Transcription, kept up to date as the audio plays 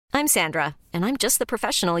I'm Sandra, and I'm just the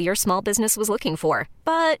professional your small business was looking for.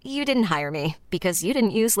 But you didn't hire me because you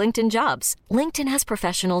didn't use LinkedIn Jobs. LinkedIn has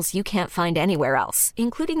professionals you can't find anywhere else,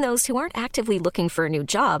 including those who aren't actively looking for a new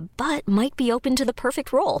job, but might be open to the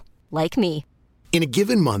perfect role, like me. In a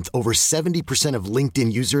given month, over 70% of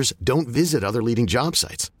LinkedIn users don't visit other leading job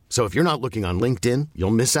sites. So if you're not looking on LinkedIn,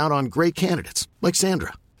 you'll miss out on great candidates like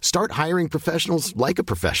Sandra. Start hiring professionals like a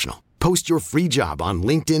professional. Post your free job on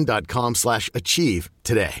linkedin.com/achieve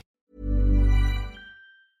today.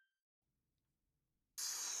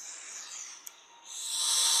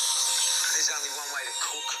 There's only one way to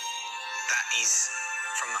cook. That is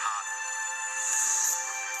from the heart.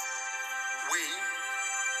 We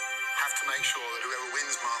have to make sure that whoever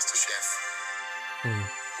wins MasterChef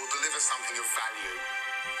will deliver something of value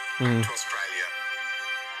back to Australia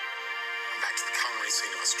and back to the culinary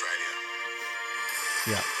scene of Australia.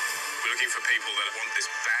 Yeah. We're looking for people that want this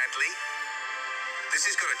badly. This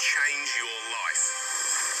is going to change your life.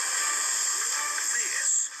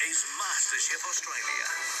 This is MasterChef Australia.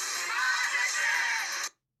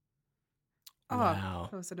 Oh, Wow.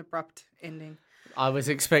 that was an abrupt ending. I was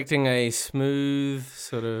expecting a smooth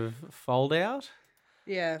sort of fold out,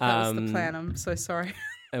 Yeah, that was the plan. I'm so sorry.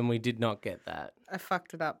 and we did not get that. I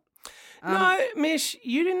fucked it up. No, Mish,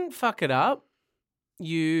 you didn't fuck it up.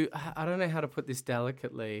 I don't know how to put this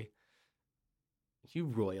delicately. You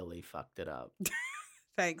royally fucked it up.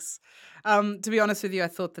 Thanks. To be honest with you, I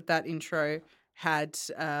thought that intro had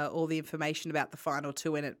all the information about the final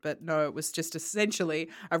two in it, but no, it was just essentially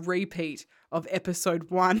a repeat of episode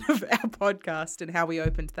 1 of our podcast and how we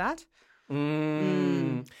opened that.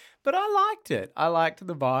 But I liked it. I liked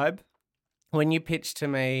the vibe. When you pitched to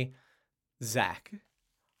me, Zach,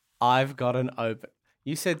 I've got an open.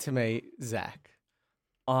 You said to me, Zach,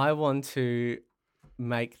 I want to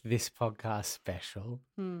make this podcast special.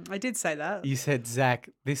 I did say that. You said, Zach,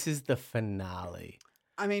 this is the finale.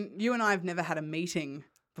 I mean, you and I have never had a meeting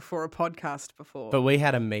before a podcast before. But we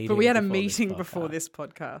had a meeting. But we had a before this meeting before podcast. this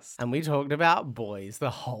podcast. And we talked about boys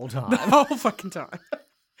the whole time. The whole fucking time.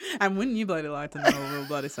 And wouldn't you bloody like to know what we were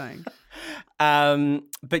bloody saying?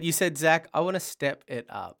 But you said, Zach, I want to step it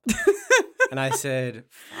up. And I said,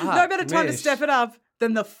 No better time to Mish. step it up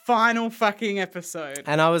than the final fucking episode.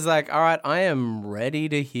 And I was like, all right, I am ready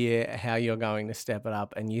to hear how you're going to step it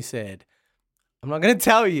up. And you said, I'm not going to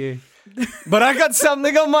tell you, but I got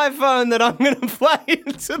something on my phone that I'm going to play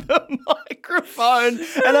into the microphone.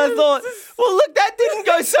 And I thought, well, look, that didn't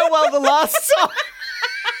go so well the last time.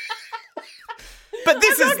 But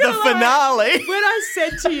this is the finale. When I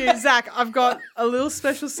said to you, Zach, I've got a little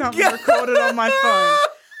special something recorded on my phone.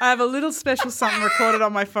 I have a little special something recorded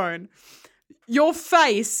on my phone. Your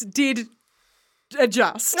face did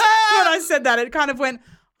adjust. When I said that, it kind of went,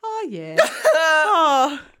 oh, yeah.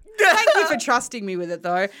 Oh. Thank you for trusting me with it,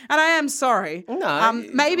 though. And I am sorry. No,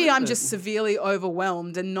 maybe I'm just severely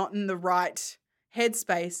overwhelmed and not in the right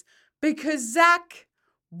headspace because, Zach,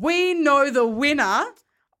 we know the winner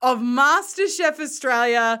of MasterChef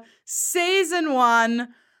Australia Season 1.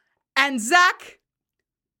 And, Zach,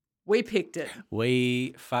 we picked it.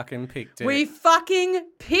 We fucking picked it. We fucking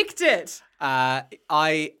picked it. I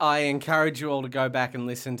encourage you all to go back and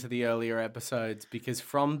listen to the earlier episodes because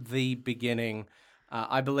from the beginning,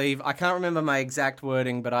 I believe, I can't remember my exact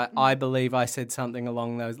wording, but I believe I said something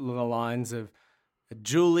along those little lines of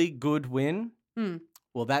Julie Goodwin.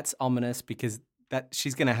 Well, that's ominous because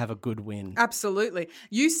she's going to have a good win. Absolutely.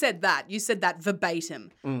 You said that. You said that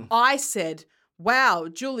verbatim. I said, wow,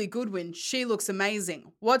 Julie Goodwin, she looks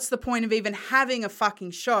amazing. What's the point of even having a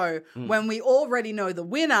fucking show when we already know the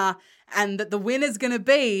winner and that the winner's going to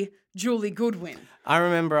be Julie Goodwin? I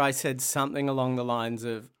remember I said something along the lines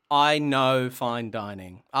of, I know fine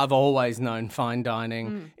dining. I've always known fine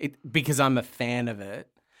dining because I'm a fan of it.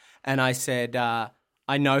 And I said, I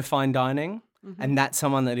know fine dining and that's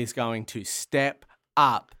someone that is going to step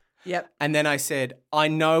up. Yep. And then I said, I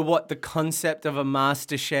know what the concept of a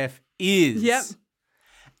master chef is. Yep.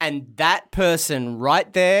 And that person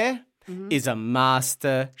right there is a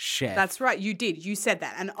master chef. That's right. You did. You said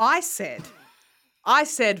that. And I said,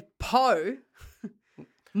 Poe,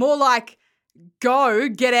 more like, go,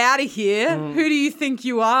 get out of here. Who do you think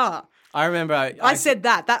you are? I remember I said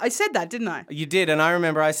that. I said that, didn't I? You did. And I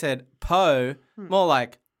remember I said, Poe, more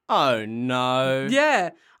like, oh no. Yeah.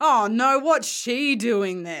 Oh no, what's she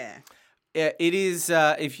doing there? Yeah, it is.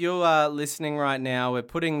 If you're listening right now, we're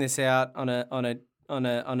putting this out on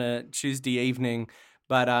a Tuesday evening,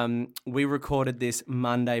 but we recorded this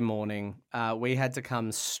Monday morning. We had to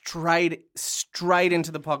come straight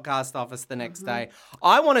into the podcast office the next day.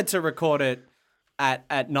 I wanted to record it at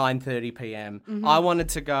 9:30 p.m. I wanted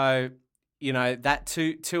to go, that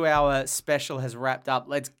two hour special has wrapped up.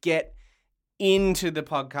 Let's get into the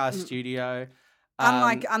podcast studio.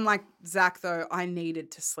 Unlike Zach, though, I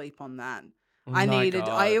needed to sleep on that.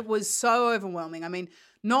 It was so overwhelming. I mean,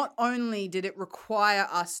 not only did it require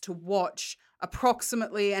us to watch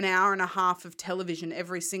approximately an hour and a half of television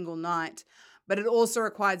every single night, but it also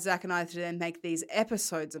required Zach and I to then make these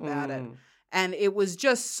episodes about it. And it was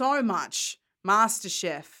just so much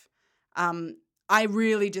MasterChef. I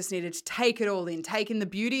really just needed to take it all in, take in the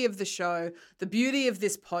beauty of the show, the beauty of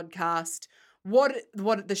this podcast, what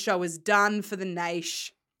the show has done for the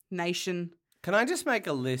nation. Can I just make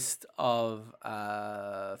a list of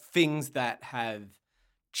things that have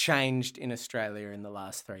changed in Australia in the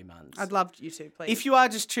last 3 months? I'd love you to, please. If you are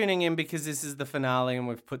just tuning in because this is the finale and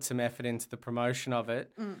we've put some effort into the promotion of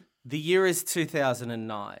it, the year is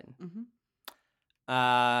 2009.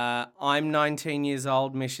 I'm 19 years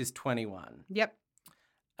old. Mish is 21. Yep.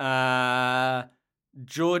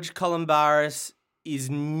 George Columbaris is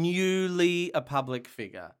newly a public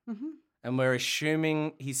figure. And we're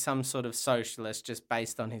assuming he's some sort of socialist just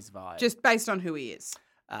based on his vibe. Just based on who he is.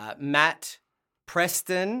 Matt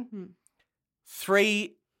Preston,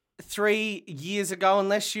 3 years ago,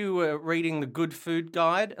 unless you were reading the Good Food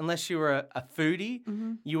Guide, unless you were a foodie,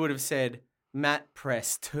 you would have said, Matt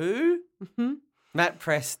Prest who? Matt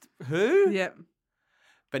Prest who? Yep.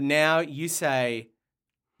 But now you say,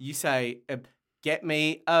 get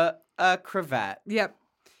me a cravat. Yep.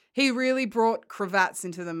 He really brought cravats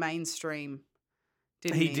into the mainstream,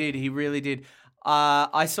 didn't he? He did. He really did.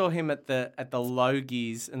 I saw him at the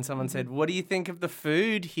Logies, and someone said, "What do you think of the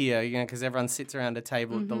food here?" Because everyone sits around a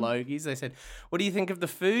table at the Logies. They said, "What do you think of the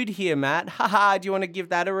food here, Matt? Haha, do you want to give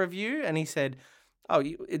that a review?" And he said, "Oh,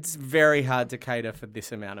 it's very hard to cater for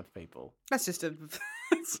this amount of people." That's just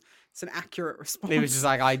it's an accurate response. He was just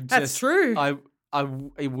like, That's true.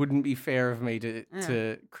 It wouldn't be fair of me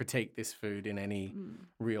to critique this food in any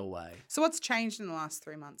real way. So what's changed in the last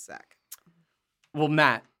 3 months, Zach? Well,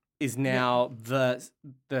 Matt is now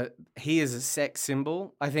he is a sex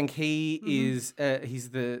symbol. I think he is he's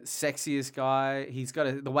the sexiest guy. He's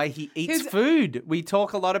got the way he eats food. We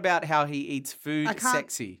talk a lot about how he eats food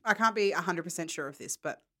sexy. I can't be 100% sure of this,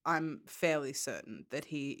 but I'm fairly certain that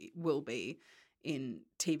he will be in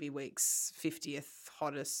TV Week's 50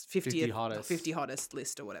 hottest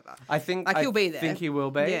list or whatever. I think he'll be there. I think he will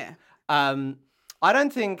be. Yeah. I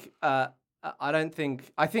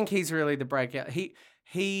think he's really the breakout. He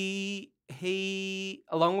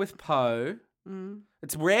along with Poe.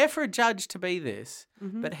 It's rare for a judge to be this,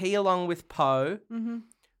 but he along with Poe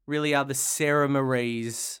really are the Sarah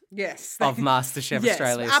Maries of MasterChef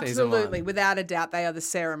Australia absolutely. Season 1. Without a doubt, they are the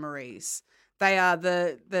Sarah Maries. They are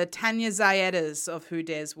the Tanya Zayedas of Who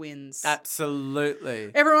Dares Wins.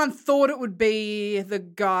 Absolutely. Everyone thought it would be the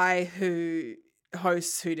guy who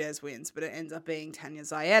hosts Who Dares Wins, but it ends up being Tanya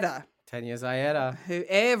Zayeda. Tanya Zayeda. Who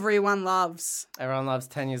everyone loves. Everyone loves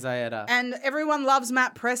Tanya Zayeda. And everyone loves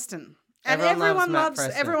Matt Preston. And everyone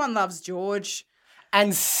loves George.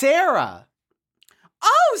 And Sarah.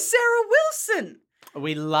 Oh, Sarah Wilson.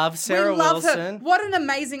 We love Sarah Wilson. Her. What an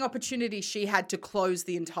amazing opportunity she had to close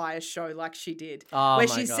the entire show like she did. Oh, where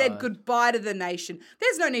she said goodbye to the nation.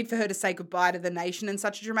 There's no need for her to say goodbye to the nation in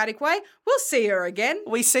such a dramatic way. We'll see her again.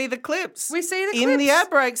 We see the clips. In In the ad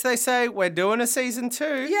breaks, they say, we're doing a season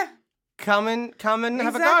 2. Yeah. Come and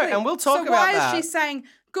have a go. And we'll talk about that. So why is she saying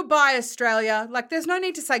goodbye, Australia? Like, there's no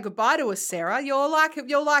need to say goodbye to us, Sarah. You're like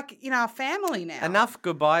in our family now. Enough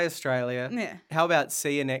goodbye, Australia. Yeah. How about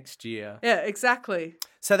see you next year? Yeah, exactly.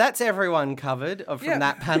 So that's everyone covered from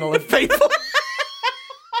that panel of people.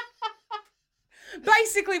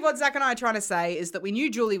 Basically, what Zach and I are trying to say is that we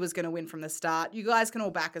knew Julie was going to win from the start. You guys can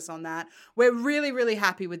all back us on that. We're really, really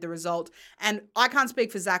happy with the result. And I can't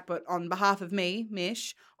speak for Zach, but on behalf of me,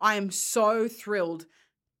 Mish, I am so thrilled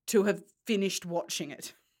to have finished watching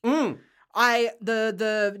it.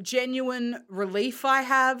 The genuine relief I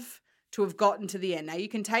have to have gotten to the end. Now, you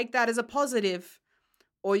can take that as a positive,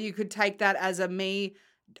 or you could take that as I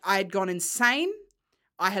had gone insane.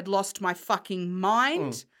 I had lost my fucking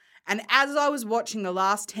mind. And as I was watching the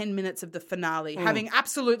last 10 minutes of the finale, having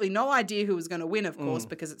absolutely no idea who was going to win, of course,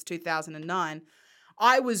 because it's 2009,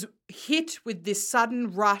 I was hit with this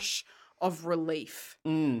sudden rush of relief.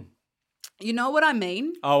 You know what I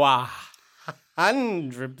mean? Oh,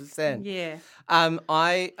 100%. Yeah.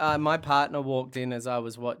 My partner walked in as I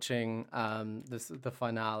was watching the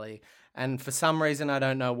finale, and for some reason, I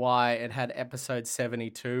don't know why, it had episode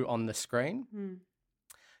 72 on the screen.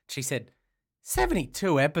 She said,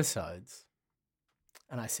 72 episodes?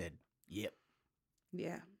 And I said, yep.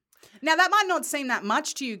 Yeah. Now, that might not seem that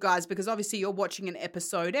much to you guys because obviously you're watching an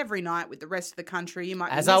episode every night with the rest of the country. You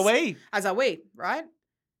might As are we. As are we, right?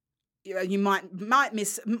 You might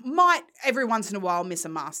every once in a while miss a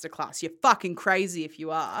masterclass. You're fucking crazy if you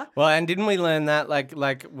are. Well, and didn't we learn that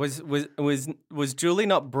was Julie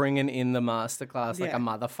not bringing in the masterclass like Yeah. a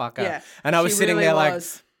motherfucker? Yeah, And I was she sitting really there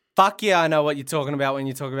was. like, fuck yeah, I know what you're talking about when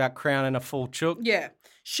you talk about crowning a full chook. Yeah.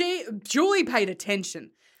 Julie paid attention.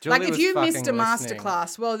 Julie like if was you missed fucking a listening.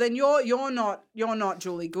 masterclass, well then you're not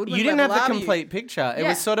Julie Goodwin. You didn't have level the are you? complete picture. It Yeah.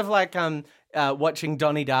 was sort of like watching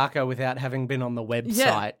Donnie Darko without having been on the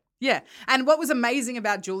website. Yeah. And what was amazing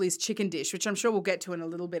about Julie's chicken dish, which I'm sure we'll get to in a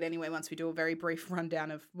little bit anyway, once we do a very brief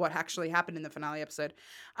rundown of what actually happened in the finale episode,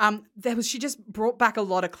 she just brought back a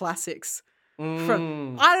lot of classics.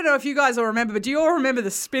 From I don't know if you guys all remember, but do you all remember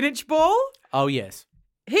the spinach ball? Oh, yes.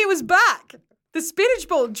 He was back. The spinach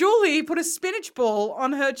ball. Julie put a spinach ball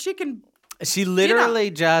on her chicken. She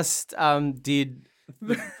literally just did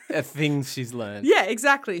things she's learned. Yeah,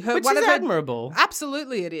 exactly. Which is admirable.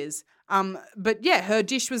 Absolutely it is. But yeah, her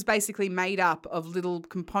dish was basically made up of little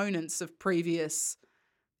components of previous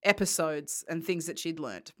episodes and things that she'd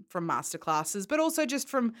learnt from masterclasses, but also just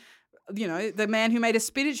from, the man who made a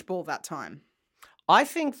spinach ball that time. I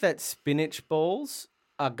think that spinach balls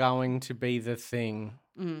are going to be the thing.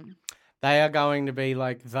 They are going to be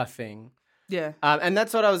like the thing. Yeah. And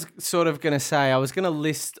that's what I was sort of going to say. I was going to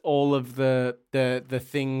list all of the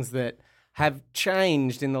things that have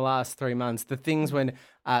changed in the last 3 months. The things when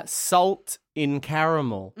salt in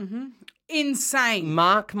caramel. Insane.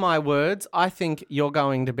 Mark my words, I think you're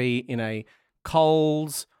going to be in a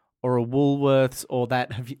Coles or a Woolworths or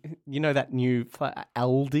that, that new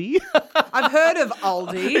Aldi? I've heard of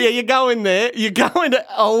Aldi. Yeah, you go in there, you go into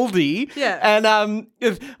Aldi, Yeah. and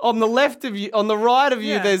on the left of you, on the right of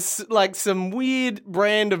you, Yeah. there's like some weird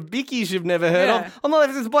brand of bickies you've never heard Yeah. of. On the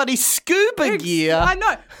left is bloody scuba gear. I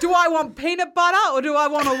know. Do I want peanut butter or do I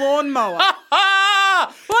want a lawnmower?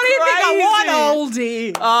 What do you think I want,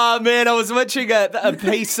 Aldi? Oh man, I was watching a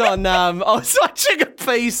piece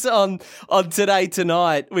on Today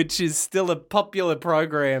Tonight, which is still a popular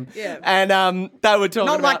program. Yeah. And they were talking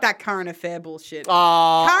Not about like that current affair bullshit.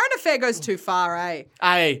 Oh, Current affair goes too far, eh?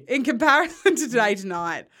 hey. In comparison to Today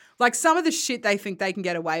Tonight. Like some of the shit they think they can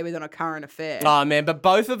get away with on a current affair. Oh man, but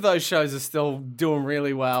both of those shows are still doing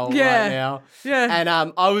really well Yeah. right now. Yeah. And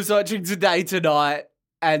I was watching Today Tonight,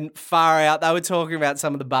 and far out, they were talking about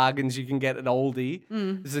some of the bargains you can get at Aldi.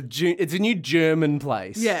 It's a new German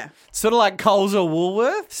place. Yeah. Sort of like Coles or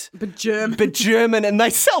Woolworths. But German. But German, and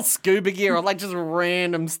they sell scuba gear or like just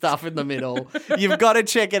random stuff in the middle. You've got to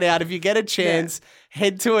check it out. If you get a chance,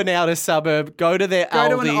 head to an outer suburb, go to their Aldi. Go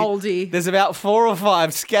to an Aldi. There's about 4 or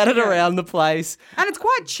 5 scattered around the place. And it's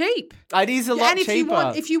quite cheap. It is a lot And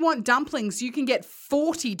cheaper. if you want dumplings, you can get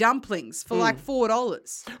 40 dumplings for like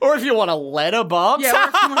 $4. Or if you want a letterbox. Yeah, or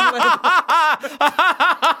if you want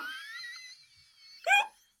a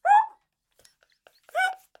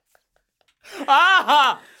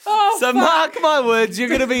So mark my words, you're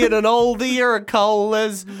going to be in an Aldi or a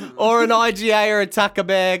Coles or an IGA or a Tucker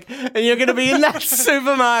Bag, and you're going to be in that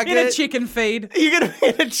supermarket. in a chicken feed. You're going to be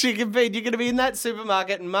in a chicken feed. You're going to be in that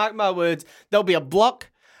supermarket, and mark my words, there'll be a block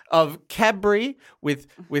of Cadbury with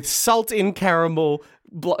salt in caramel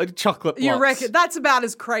chocolate blocks. You reckon that's about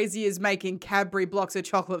as crazy as making Cadbury blocks of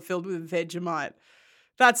chocolate filled with Vegemite.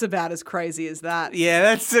 That's about as crazy as that. Yeah,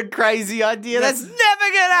 that's a crazy idea. That's never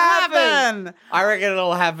going to happen. I reckon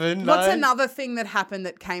it'll happen. What's no? another thing that happened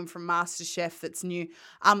that came from MasterChef that's new?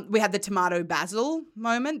 We had the tomato basil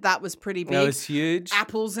moment. That was pretty big. That was huge.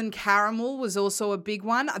 Apples and caramel was also a big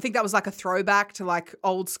one. I think that was like a throwback to like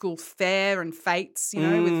old school fare and fates,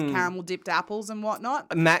 with caramel dipped apples and whatnot.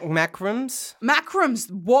 Macrams.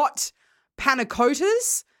 Macrams, what? Panna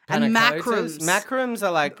cottas and macrams. Macrams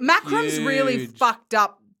are like Macrams really huge. fucked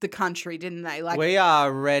up the country, didn't they? Like We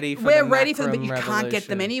are ready for we're the ready for them, but macram you can't get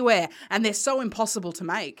them revolution. anywhere, and they're so impossible to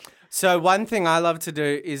make. So one thing I love to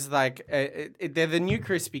do is like they're the new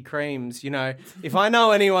Krispy Kremes. If I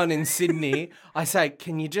know anyone in Sydney, I say,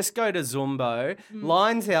 can you just go to Zumbo?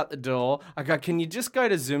 Lines out the door. I go, can you just go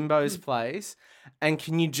to Zumbo's place? And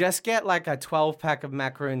can you just get like a 12-pack of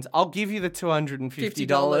macaroons? I'll give you the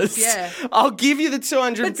 $250. yeah. I'll give you the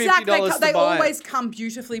 $250 But Zach, they to buy always it. come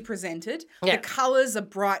beautifully presented. Yeah. The colours are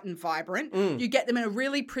bright and vibrant. You get them in a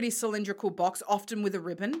really pretty cylindrical box, often with a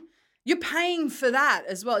ribbon. You're paying for that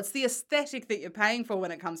as well. It's the aesthetic that you're paying for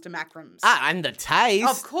when it comes to macrams. And the taste.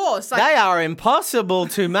 Of course. They are impossible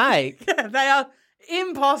to make. They are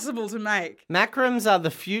impossible to make. Macarons are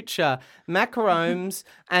the future. Macarons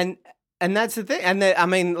and that's the thing. And they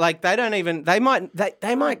don't even. They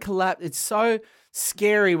might collapse. It's so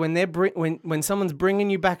scary when they're when someone's bringing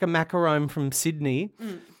you back a macaron from Sydney.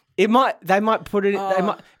 They might put it.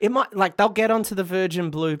 It might like they'll get onto the Virgin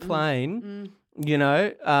Blue plane, you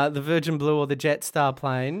know, the Virgin Blue or the Jetstar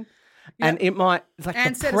plane, and it might like the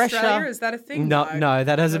Ansett pressure. Australia, is that a thing? No,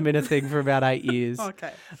 that hasn't been a thing for about 8 years.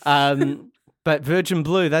 Okay. But Virgin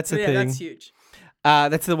Blue, that's a thing. Yeah, that's huge.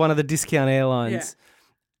 That's one of the discount airlines.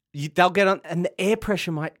 They'll get on, and the air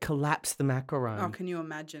pressure might collapse the macaron. Oh, can you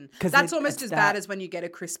imagine? 'Cause That's it- almost it's as that- bad as when you get a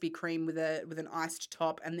Krispy Kreme with an iced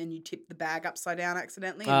top, and then you tip the bag upside down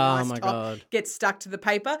accidentally, and Oh, the iced my top God. gets stuck to the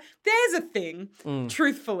paper. There's a thing,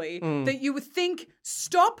 truthfully, that you would think: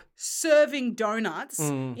 stop serving donuts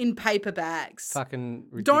in paper bags. Fucking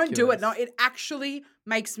ridiculous. Don't do it. No, it actually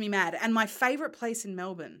makes me mad. And my favorite place in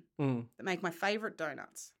Melbourne that make my favorite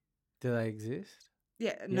donuts. Do they exist?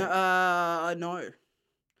 Yeah, no,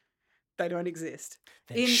 they don't exist.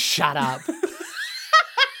 Then shut up.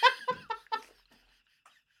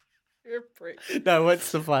 You're a prick. No,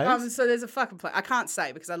 what's the place? So there's a fucking place. I can't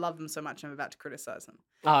say because I love them so much. I'm about to criticize them.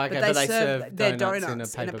 Oh, okay, but they serve their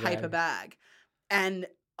donuts in a paper bag, and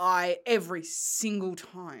I every single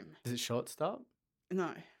time. Is it Shortstop?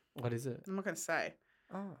 No, What is it? I'm not going to say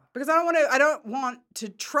Oh. because I don't want to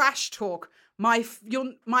trash talk my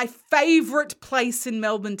favorite place in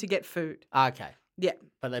Melbourne to get food. Okay, Yeah,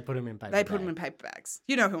 but they put them in paper. they put them in paper bags.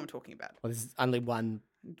 You know who I'm talking about. Well, this is only one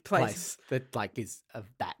place that like is of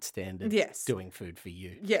that standard. Yes. doing food for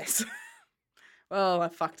you. Yes. Well, I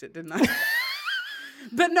fucked it, didn't I?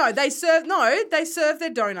 But no, they serve their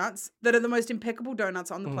donuts that are the most impeccable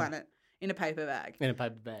donuts on the planet in a paper bag. In a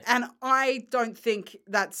paper bag. And I don't think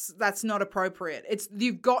that's not appropriate.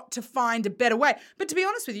 You've got to find a better way. But to be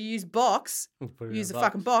honest with you, use a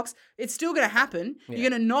fucking box. It's still going to happen. Yeah. You're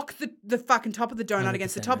going to knock the fucking top of the donut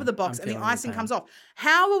against the 100%, top of the box, I'm and the feeling your icing pain. comes off.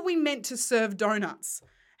 How are we meant to serve donuts?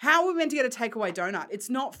 How are we meant to get a takeaway donut? It's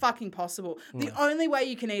not fucking possible. The only way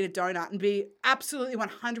you can eat a donut and be absolutely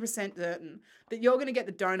 100% certain that you're going to get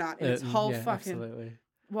the donut in its whole fucking... Absolutely.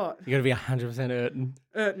 What? You got to be 100%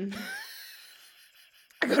 Ertin.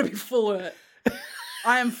 I gotta be full ert.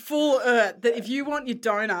 I am full ert that if you want your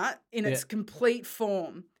donut in its complete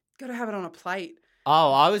form, you gotta have it on a plate.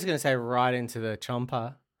 Oh, I was going to say right into the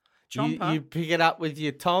chomper. Chomper? You pick it up with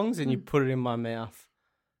your tongs and you put it in my mouth.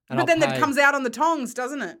 And But I'll then pay. it comes out on the tongs,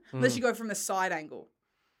 doesn't it? Unless you go from the side angle.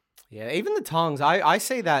 Yeah, even the tongs. I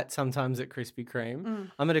see that sometimes at Krispy Kreme.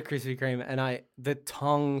 Mm. I'm at a Krispy Kreme and the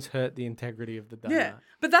tongs hurt the integrity of the donut. Yeah.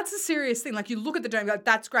 But that's a serious thing. Like you look at the donut, like,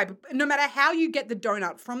 that's great. But no matter how you get the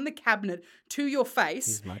donut from the cabinet to your face,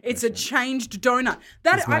 Here's my it's a question. changed donut.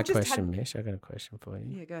 That's my I've just question, had... Mish. I got a question for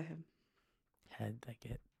you. Yeah, go ahead. How'd they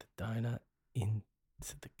get the donut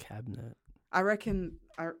into the cabinet? I reckon,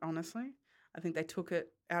 honestly, I think they took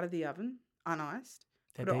it out of the oven, uniced,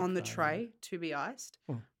 They put it deep on the fried tray to be iced.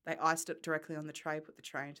 Hmm. They iced it directly on the tray, put the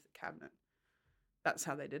tray into the cabinet. That's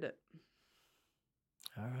how they did it.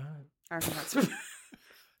 All right. I reckon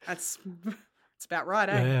that's about right,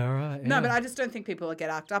 eh? Yeah, all right. No, yeah. but I just don't think people get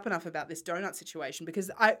arced up enough about this donut situation because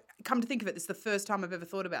I come to think of it, this is the first time I've ever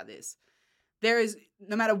thought about this. There is,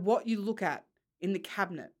 no matter what you look at in the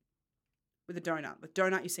cabinet with the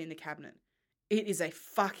donut you see in the cabinet, it is a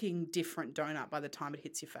fucking different donut by the time it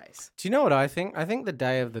hits your face. Do you know what I think? I think the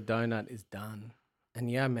day of the donut is done. And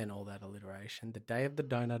yeah, I meant all that alliteration. The day of the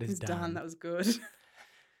donut is It's done. That was good. And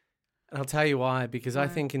I'll tell you why. Because I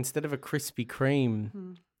Why? think instead of a Krispy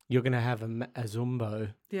Kreme, you're going to have a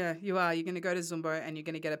Zumbo. Yeah, you are. You're going to go to Zumbo and you're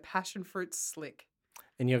going to get a passion fruit slick.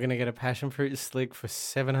 And you're going to get a passion fruit slick for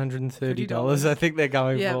 $730, I think they're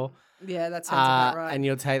going Yeah. for. Yeah, that sounds about right. And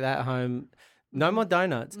you'll take that home. No more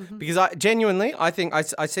donuts. Because I think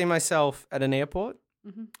I see myself at an airport.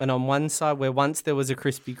 And on one side, where once there was a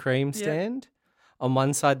Krispy Kreme stand, on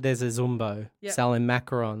one side there's a Zumbo selling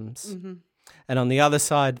macarons. And on the other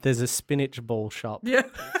side, there's a spinach ball shop. Yeah.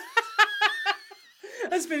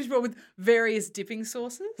 A spinach ball with various dipping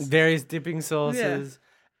sauces. Various dipping sauces.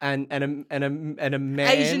 And a man.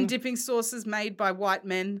 Asian dipping sauces made by white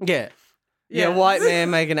men. Yeah. Yeah. White man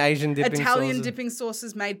making Asian dipping Italian sauces. dipping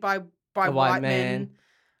sauces made by A white men.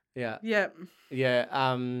 Yeah. Yeah.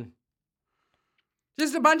 Yeah.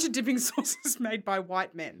 Just a bunch of dipping sauces made by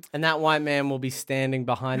white men. And that white man will be standing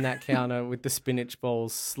behind that counter with the spinach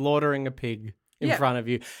balls, slaughtering a pig in Yeah. front of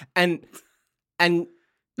you. And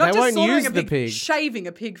Not they just won't slaughtering use a the pig, pig. shaving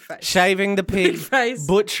a pig face. Shaving the pig, face.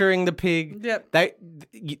 butchering the pig. Yep.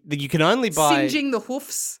 You can only buy Singeing the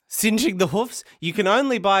hoofs. singeing the hoofs. You can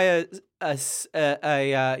only buy a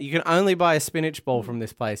spinach ball from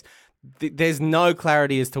this place. There's no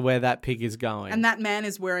clarity as to where that pig is going. And that man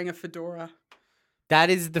is wearing a fedora. That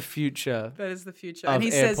is the future. That is the future. Of And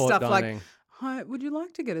he says airport stuff dining. like, Hi, would you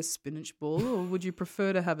like to get a spinach ball or would you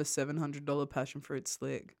prefer to have a $700 passion fruit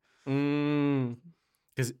slick?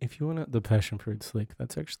 Because if you want the passion fruit slick,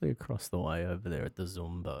 that's actually across the way over there at the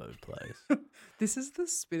Zumbo place. This is the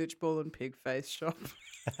spinach ball and pig face shop.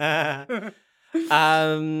 What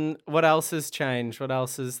else has changed? What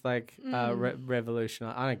else is like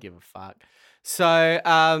revolutionary? I don't give a fuck. So,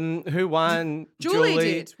 who won? Julie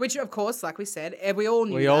did, which of course, like we said, we all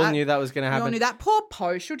knew. We that. all knew that was going to happen. We all knew that. Poor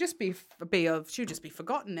Poe, she'll just be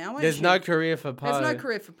forgotten now. Won't There's she? no career for Poe. There's no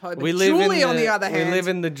career for Poe. But We live Julie, in on the other hand, we live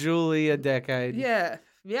in the Julia decade. yeah,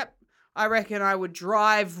 yep. I reckon I would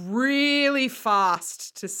drive really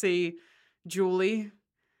fast to see Julie's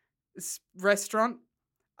restaurant.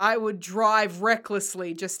 I would drive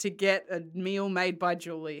recklessly just to get a meal made by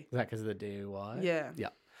Julie. Is that because of the DUI? Yeah. Yeah.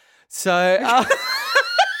 So,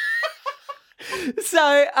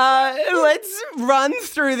 let's run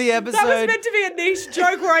through the episode. That was meant to be a niche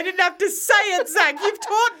joke where I didn't have to say it, Zach. You've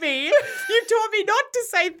taught me not to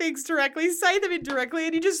say things directly, say them indirectly,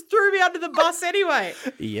 and you just threw me under the bus anyway.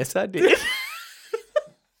 Yes, I did.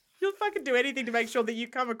 You'll fucking do anything to make sure that you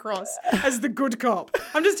come across as the good cop.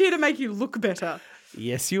 I'm just here to make you look better.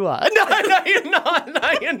 Yes, you are. No, you're not.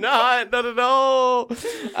 No, you're not. Not at all.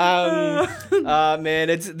 Man,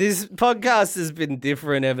 this podcast has been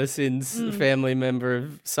different ever since a family member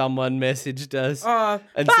of someone messaged us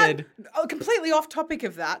and said, completely off topic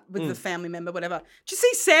of that with the family member, whatever. Did you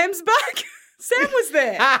see Sam's back? Sam was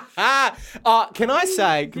there. can I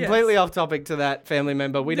say, completely off topic to that family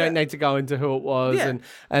member, we don't need to go into who it was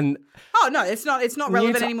and oh no, it's not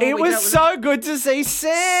relevant anymore. It was so good to see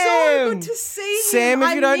Sam. So good to see him. Sam,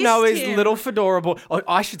 if you don't know, is him. little fedora boy. Oh,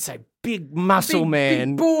 I should say big muscle man.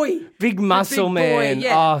 Big boy. Big muscle big man. boy,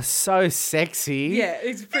 yeah. Oh, so sexy. Yeah,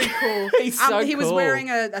 it's pretty cool. He's so He was cool.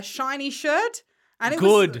 wearing a shiny shirt. And It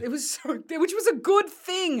was which was a good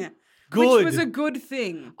thing. Good. Which was a good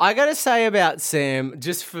thing. I gotta say about Sam,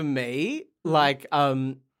 just for me, like,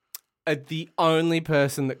 the only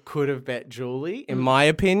person that could have bet Julie, in my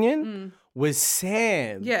opinion, was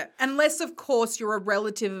Sam. Yeah, unless, of course, you're a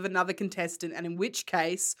relative of another contestant, and in which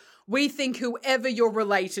case, we think whoever you're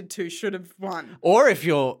related to should have won. Or if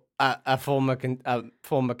you're a former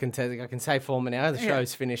contestant, I can say former now, the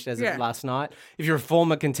show's finished as of last night. If you're a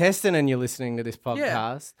former contestant and you're listening to this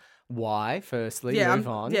podcast, why? Firstly, move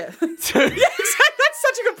on. Yeah. Yeah, exactly. That's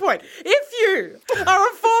such a good point. If you are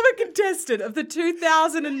a former contestant of the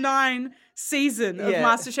 2009 season of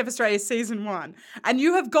MasterChef Australia Season 1 and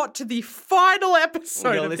you have got to the final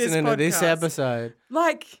episode You're of this listening podcast, to this episode.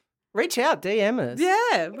 like, reach out, DM us.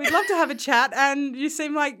 yeah, we'd love to have a chat, and you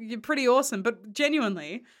seem like you're pretty awesome, but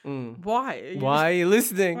genuinely, why? Why are you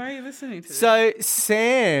listening? Why are you listening to this? So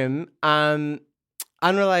Sam,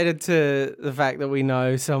 unrelated to the fact that we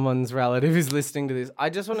know someone's relative is listening to this, I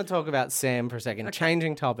just want to talk about Sam for a second. Okay.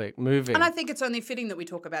 Changing topic, moving. And I think it's only fitting that we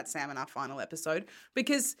talk about Sam in our final episode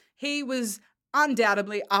because he was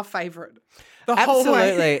undoubtedly our favourite the whole way.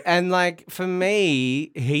 Absolutely. And like for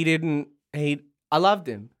me, I loved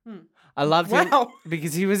him. I loved him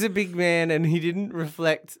because he was a big man and he didn't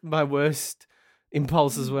reflect my worst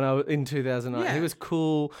impulses when I was in 2009. Yeah. He was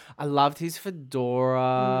cool. I loved his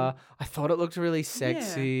fedora. I thought it looked really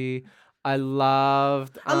sexy. I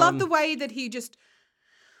loved the way that he just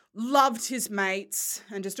loved his mates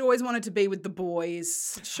and just always wanted to be with the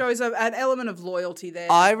boys. It shows an element of loyalty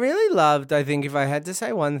there. I really loved, I think if I had to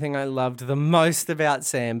say one thing I loved the most about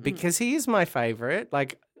Sam, because he is my favourite,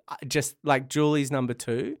 like just like Julie's number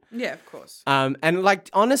 2. Yeah, of course. And like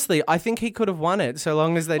honestly, I think he could have won it so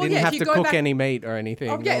long as they didn't have to cook any meat or anything.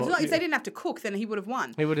 Oh yeah, if they didn't have to cook, then he would have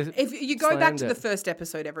won. He would have. If you go back to the first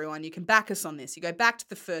episode, everyone, you can back us on this. You go back to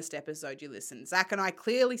the first episode, you listen. Zach and I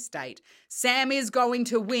clearly state Sam is going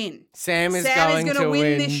to win. Sam is going to to win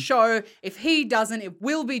win this show. If he doesn't, it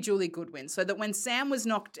will be Julie Goodwin. So that when Sam was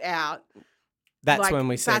knocked out, that's when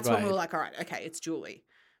we said that's when we were like, all right, okay, it's Julie,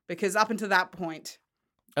 because up until that point.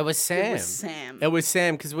 It was Sam. It was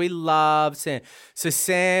Sam because we love Sam. So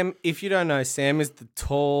Sam, if you don't know, Sam is the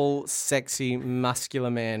tall, sexy, muscular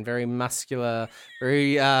man. Very muscular.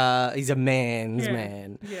 Very. He's a man's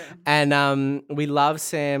man. Yeah. And we love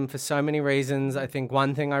Sam for so many reasons. I think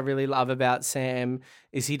one thing I really love about Sam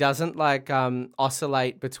is he doesn't like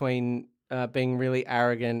oscillate between being really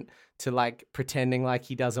arrogant to like pretending like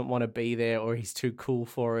he doesn't want to be there or he's too cool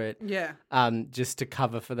for it. Yeah. Just to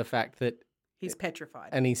cover for the fact that. He's petrified.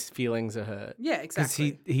 And his feelings are hurt. Yeah,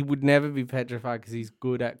 exactly. Because he would never be petrified because he's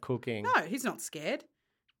good at cooking. No, he's not scared.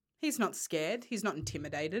 He's not scared. He's not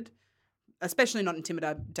intimidated. Especially not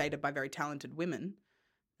intimidated by very talented women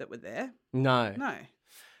that were there. No.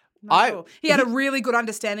 Not at all. He had a really good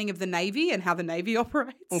understanding of the Navy and how the Navy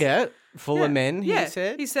operates. Yeah, full of men, Yeah. he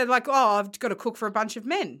said. He said, like, oh, I've got to cook for a bunch of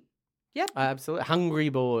men. Yep. Absolutely. Hungry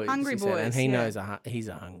boys. Hungry he said, and boys, he yeah. knows he's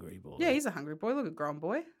a hungry boy. Yeah, he's a hungry boy. Look at grown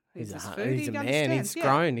boy. He's his a food. he's He a man. understands, He's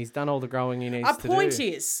yeah. grown. He's done all the growing he needs Our to do. point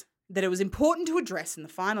is that it was important to address in the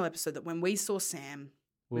final episode that when we saw Sam,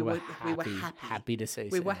 we were happy. happy to see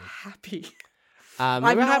We Sam. were happy. We I've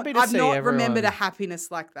were not, happy to I've see not everyone. remembered a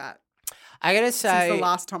happiness like that I gotta since say, the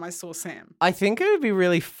last time I saw Sam. I think it would be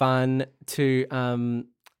really fun to,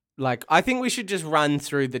 I think we should just run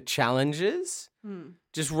through the challenges.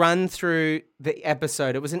 Just run through the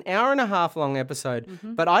episode. It was an hour and a half long episode,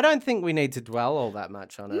 but I don't think we need to dwell all that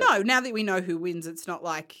much on it. No, now that we know who wins, it's not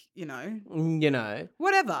like, You know.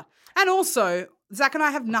 whatever. And also, Zach and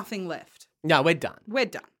I have nothing left. No, we're done. We're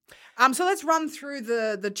done. So let's run through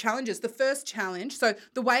the challenges. The first challenge, so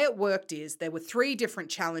the way it worked is there were 3 different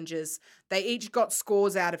challenges. They each got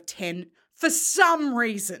scores out of 10. For some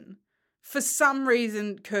reason,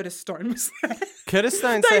 Curtis Stone was there. Curtis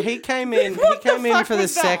Stone, so he came in What the fuck for the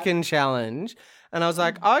was that? second challenge. And I was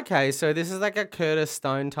like, okay, so this is like a Curtis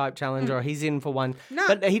Stone type challenge, or he's in for one. No.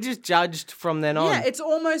 But he just judged from then on. Yeah, it's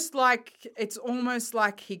almost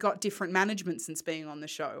like he got different management since being on the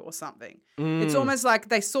show or something. It's almost like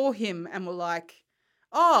they saw him and were like,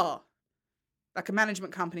 oh, like a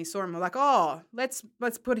management company saw him and were like, oh, let's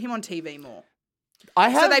put him on TV more.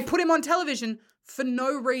 So they put him on television for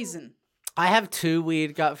no reason. I have 2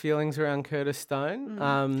 weird gut feelings around Curtis Stone.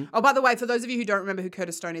 Oh, by the way, for those of you who don't remember who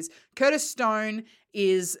Curtis Stone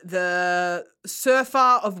is the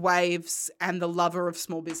surfer of waves and the lover of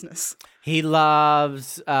small business. He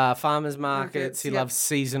loves farmers markets. He yep. loves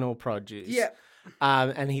seasonal produce. Yep.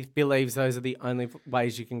 And he believes those are the only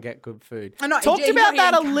ways you can get good food. I know, Talked he- about he-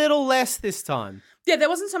 that a little less this time. Yeah, there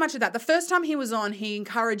wasn't so much of that. The first time he was on, he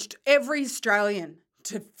encouraged every Australian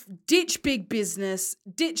to ditch big business,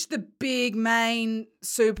 ditch the big main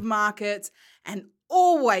supermarkets, and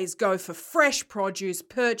always go for fresh produce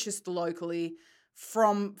purchased locally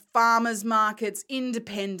from farmers markets,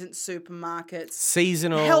 independent supermarkets,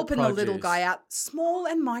 Seasonal helping produce. the little guy out, small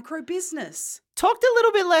and micro business. Talked a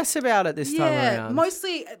little bit less about it this time Yeah, around.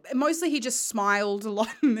 mostly he just smiled a lot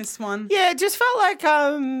in this one. Yeah, it just felt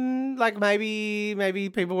like maybe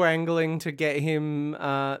people were angling to get him.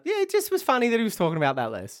 It just was funny that he was talking about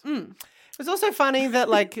that less. It was also funny that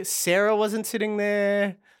like Sarah wasn't sitting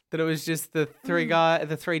there. That it was just the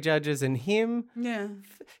 3 judges and him. Yeah.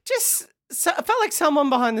 Just it felt like someone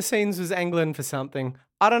behind the scenes was angling for something.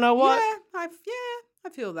 I don't know what. I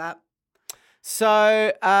feel that.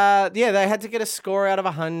 So they had to get a score out of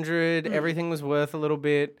 100. Everything was worth a little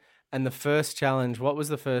bit. And the first challenge, what was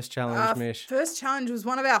the first challenge, Mish? First challenge was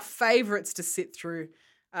one of our favourites to sit through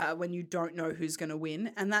when you don't know who's going to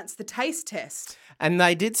win, and that's the taste test. And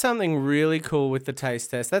they did something really cool with the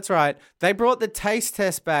taste test. That's right. They brought the taste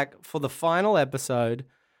test back for the final episode.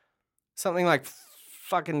 Something like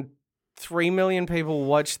fucking 3 million people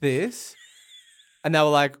watched this. And they were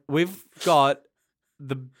like, we've got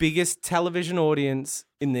the biggest television audience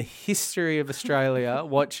in the history of Australia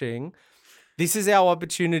watching. This is our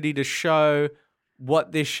opportunity to show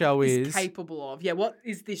what this show is. Capable of. Yeah, what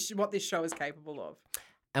this show is capable of.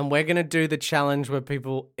 And we're going to do the challenge where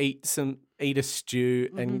people eat a stew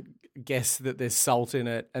and guess that there's salt in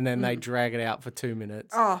it, and then they drag it out for 2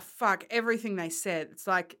 minutes. Oh, fuck. Everything they said. It's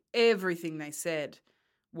like everything they said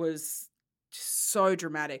was just so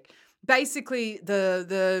dramatic. Basically,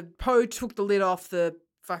 the Poe took the lid off the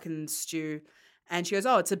fucking stew and she goes,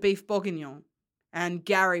 oh, it's a beef bourguignon. And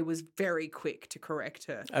Gary was very quick to correct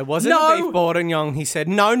her. It wasn't a beef bourguignon. He said,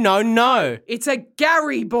 no. It's a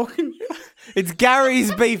Gary bourguignon. It's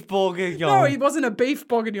Gary's beef bourguignon. No, it wasn't a beef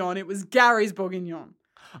bourguignon. It was Gary's bourguignon.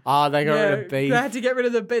 Oh, they got rid of beef. They had to get rid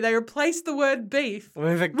of the beef. They replaced the word beef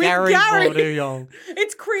with a Gary bourguignon.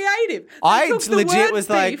 It's creative. I took the legit word was beef.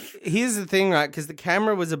 like, here's the thing, right? Because the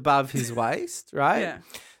camera was above his waist, right? Yeah.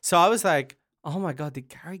 So I was like, oh my God, did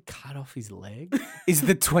Gary cut off his leg? Is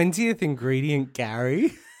the 20th ingredient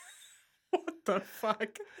Gary? What the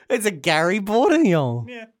fuck? It's a Gary bourguignon.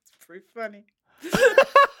 Yeah, it's pretty funny.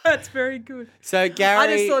 That's very good. So Gary...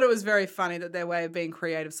 I just thought it was very funny that their way of being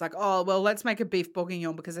creative is like, oh, well, let's make a beef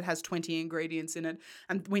bourguignon because it has 20 ingredients in it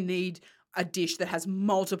and we need a dish that has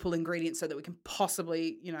multiple ingredients so that we can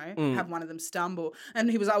possibly, have one of them stumble. And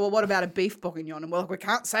he was like, well, what about a beef bourguignon? And we're like, we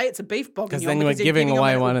can't say it's a beef bourguignon because then you're giving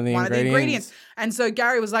away one of the ingredients. And so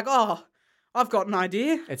Gary was like, oh, I've got an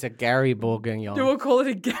idea. It's a Gary bourguignon. We'll call it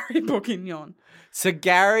a Gary bourguignon. But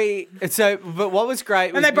what was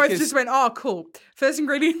great was and they both just went, oh, cool. First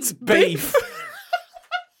ingredient's beef.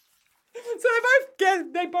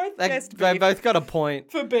 they both guessed They beef both got a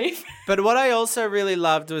point. for beef. But what I also really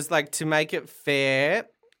loved was like to make it fair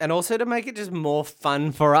and also to make it just more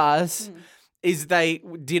fun for us is they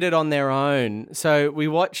did it on their own. So we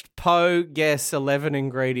watched Poe guess 11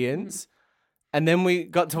 ingredients and then we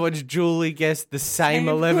got to watch Julie guess the same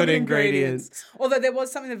 11 ingredients. Although there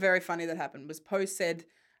was something very funny that happened was Poe said,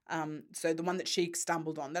 so the one that she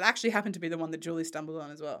stumbled on, that actually happened to be the one that Julie stumbled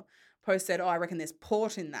on as well. Poe said, I reckon there's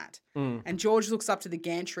port in that. And George looks up to the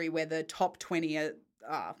gantry where the top 20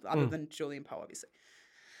 are, other than Julie and Poe, obviously.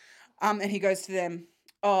 And he goes to them,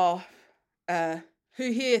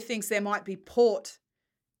 who here thinks there might be port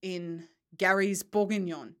in Gary's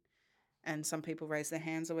Bourguignon? And some people raise their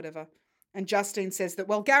hands or whatever. And Justine says that,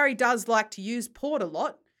 well, Gary does like to use port a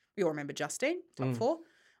lot. We all remember Justine, top 4.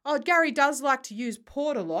 Oh, Gary does like to use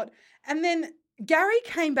port a lot. And then Gary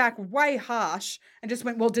came back way harsh and just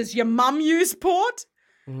went, well, does your mum use port?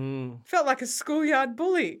 Felt like a schoolyard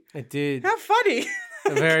bully. It did. How funny.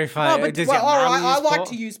 Very funny. But, Does well, your all mum right, I use like port?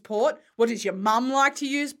 to use port. What, does your mum like to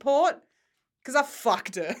use port? Because I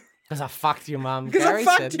fucked her. Because I fucked your mum. Because Gary I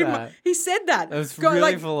fucked said your that. mum. He said that. It was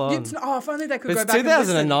really full on. If only they could But go it's back and listen.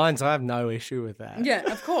 2009, so I have no issue with that. Yeah,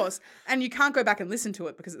 of course. And you can't go back and listen to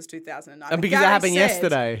it because it's 2009. And But because it Gary happened said-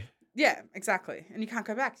 yesterday. Yeah, exactly. And you can't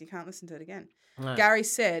go back. You can't listen to it again. No. Gary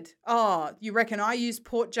said, oh, you reckon I use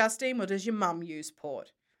port, Justine, or does your mum use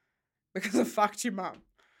port? Because I fucked your mum.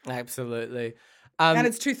 Absolutely. And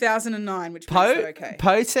it's 2009, which makes it okay.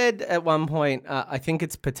 Poe said at one point, I think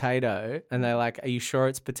it's potato. And they're like, are you sure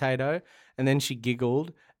it's potato? And then she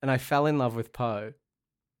giggled and I fell in love with Poe.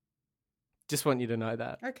 Just want you to know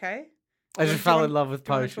that. Okay. I just fell in love with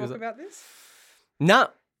Do you Poe. want She to was talk like, about this? no,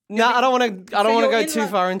 I don't want to. I don't So want to you're go in too love-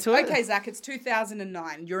 far into it. Okay, Zach, it's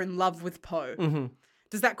 2009. You're in love with Poe. Mm-hmm.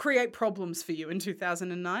 Does that create problems for you in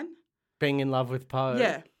 2009? Being in love with Poe.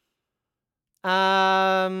 Yeah.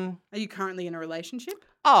 Are Are you currently in a relationship?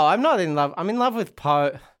 Oh, I'm not in love. I'm in love with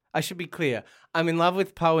Poe. I should be clear. I'm in love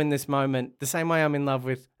with Poe in this moment, the same way I'm in love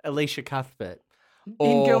with Alicia Cuthbert.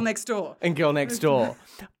 In Girl Next Door. In Girl Next Door.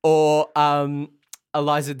 Or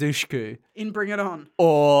Eliza Dushku. In Bring It On.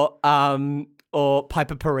 Or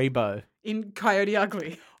Piper Perebo. In Coyote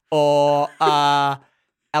Ugly. Or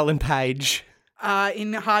Ellen Page.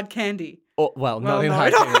 In Hard Candy. Or, well, not in no,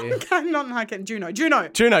 Hard Candy. Not in Hard Candy. Juno. Juno.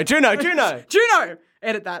 Juno.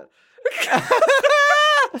 Edit that.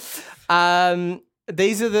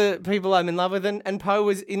 These are the people I'm in love with, and Poe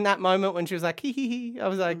was in that moment when she was like, hee hee hee. I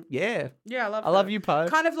was like, yeah. Yeah, I love her. you, Poe.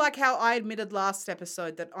 Kind of like how I admitted last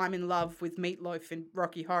episode that I'm in love with Meatloaf in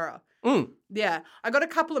Rocky Horror. Yeah, I got a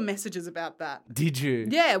couple of messages about that. Did you?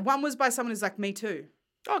 Yeah, one was by someone who's like, me too.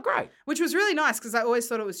 Oh, great. Which was really nice because I always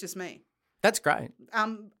thought it was just me. That's great.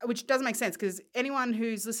 Which doesn't make sense because anyone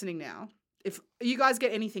who's listening now, if you guys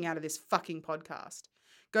get anything out of this fucking podcast,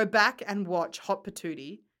 go back and watch Hot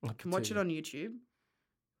Patootie. You can watch it on YouTube.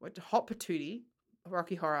 Watch Hot Patootie,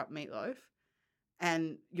 Rocky Horror Meatloaf,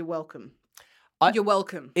 and you're welcome. You're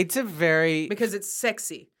welcome. It's a very... Because it's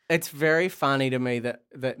sexy. It's very funny to me that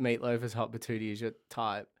Meatloaf is Hot Patootie is your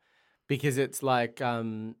type because it's like...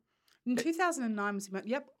 In 2009 was...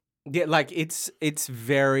 Yep. Yeah, like it's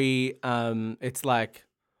very... it's like,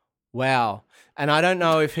 wow. And I don't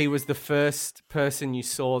know if he was the first person you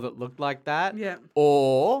saw that looked like that. Yeah.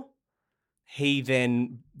 Or he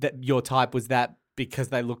then... that your type was that because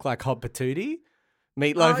they look like Hot Patootie.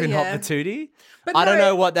 Meatloaf and Hot Patootie. But I don't no,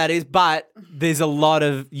 know what that is, but there's a lot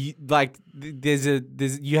of like there's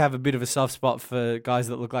you have a bit of a soft spot for guys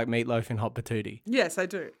that look like Meatloaf and Hot Patootie. Yes, I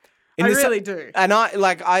do. In I this- really do. And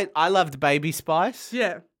I loved Baby Spice.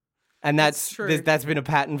 Yeah. And that's true. that's been a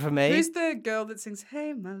pattern for me. Who's the girl that sings,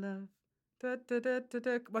 hey, my love? Da, da, da, da,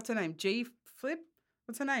 da. What's her name? G Flip?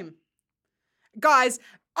 What's her name? Guys,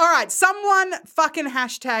 all right, someone fucking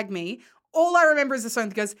hashtag me. All I remember is the song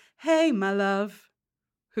that goes, hey, my love.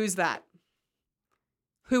 Who's that?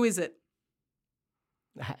 Who is it?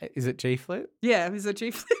 Is it G Flip? Yeah, is it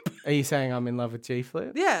G Flip? Are you saying I'm in love with G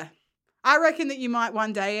Flip? Yeah. I reckon that you might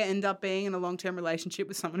one day end up being in a long-term relationship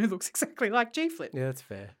with someone who looks exactly like G Flip. Yeah, that's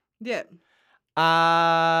fair. Yeah.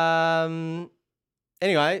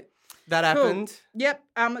 Anyway, that Cool. happened. Yep.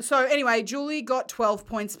 So anyway, Julie got 12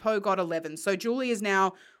 points. Poe got 11. So Julie is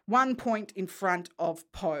now 1 point in front of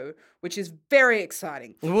Poe, which is very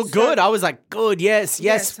exciting. Well, good. I was like, good. Yes.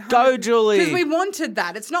 Go, Julie. Because we wanted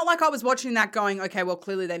that. It's not like I was watching that going, okay, well,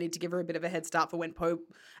 clearly they need to give her a bit of a head start for when Poe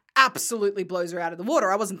absolutely blows her out of the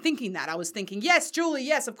water. I wasn't thinking that. I was thinking, yes, Julie,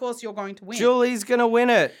 yes, of course you're going to win. Julie's going to win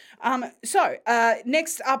it. So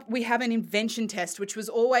next up, we have an invention test, which was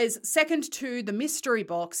always second to the mystery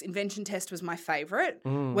box. Invention test was my favorite,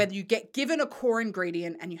 where you get given a core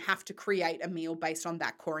ingredient and you have to create a meal based on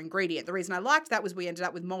that core ingredient. The reason I liked that was we ended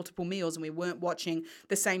up with multiple meals and we weren't watching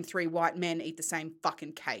the same three white men eat the same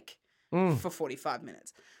fucking cake for 45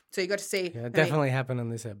 minutes. So you got to see. Yeah, it definitely happened on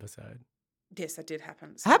this episode. Yes, that did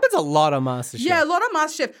happen. It happens a lot on MasterChef. Yeah, a lot of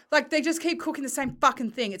MasterChef. Like, they just keep cooking the same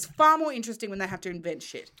fucking thing. It's far more interesting when they have to invent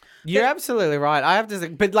shit. You're absolutely right. I have to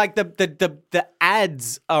think, but like the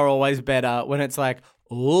ads are always better when it's like,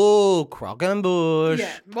 oh, Croquembouche.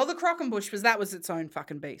 Yeah. Well, the Croquembouche that was its own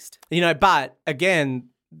fucking beast. You know, but again,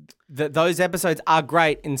 those episodes are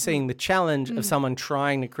great in seeing the challenge of someone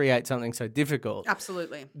trying to create something so difficult.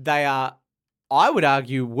 Absolutely. They are, I would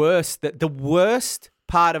argue, worse. That the worst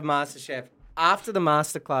part of MasterChef after the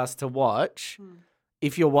masterclass to watch,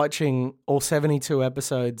 if you're watching all 72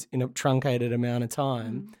 episodes in a truncated amount of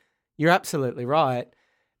time, you're absolutely right,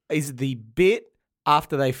 is the bit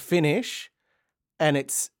after they finish and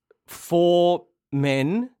it's 4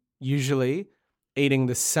 men usually eating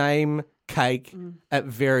the same cake at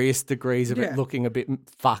various degrees of it looking a bit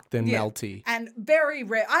fucked and melty. And very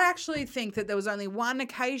rare. I actually think that there was only one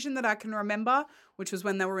occasion that I can remember, which was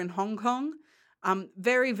when they were in Hong Kong.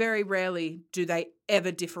 Very, very rarely do they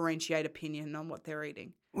ever differentiate opinion on what they're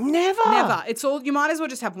eating. Never. It's all, you might as well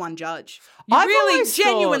just have one judge.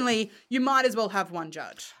 Genuinely, you might as well have one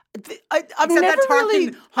judge. I've never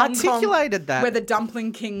really articulated that. Where the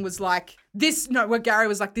dumpling king was like, where Gary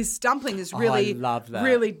was like, this dumpling is really, I love that.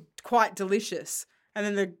 really quite delicious. And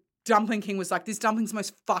then the dumpling king was like, this dumpling's the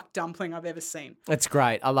most fucked dumpling I've ever seen. It's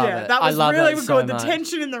great. I love it. That was really good. So the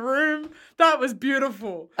tension in the room, that was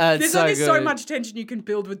beautiful. There's so only so good. much tension you can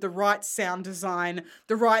build with the right sound design,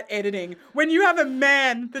 the right editing. When you have a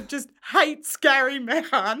man that just hates Gary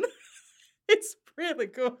Mahan, it's really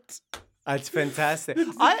good. It's fantastic.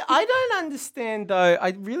 I don't understand, though. I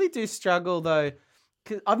really do struggle, though,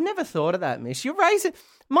 because I've never thought of that, Mish. You're raising...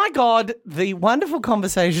 My God, the wonderful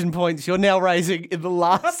conversation points you're now raising in the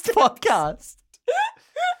last podcast.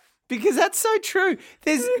 Because that's so true.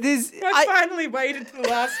 I finally waited for the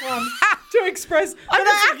last one to express that I'm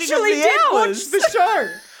I just thinking of actually the did hours. watch the show.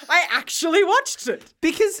 I actually watched it.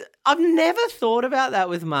 Because I've never thought about that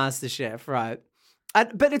with MasterChef, right?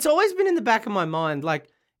 But it's always been in the back of my mind, like,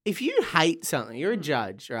 if you hate something, you're a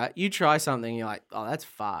judge, right? You try something, you're like, oh, that's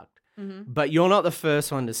fucked. But you're not the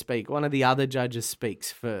first one to speak. One of the other judges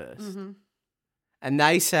speaks first. And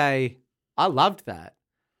they say, I loved that.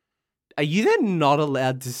 Are you then not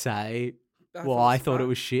allowed to say, I thought it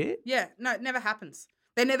was shit? Yeah, no, it never happens.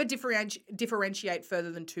 They never differentiate further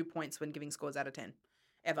than 2 points when giving scores out of 10,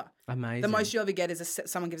 ever. Amazing. The most you ever get is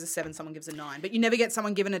someone gives a 7, someone gives a 9. But you never get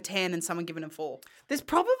someone given a 10 and someone given a 4. There's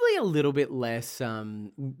probably a little bit less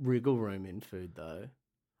wriggle room in food, though.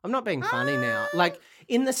 I'm not being funny now. Like,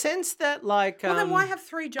 in the sense that, like... Well, then why have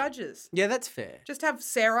 3 judges? Yeah, that's fair. Just have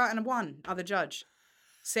Sarah and one other judge.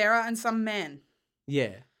 Sarah and some man.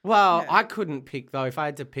 Yeah. Well, I couldn't pick, though. If I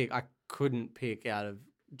had to pick, I couldn't pick out of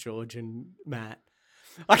George and Matt.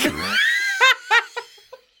 I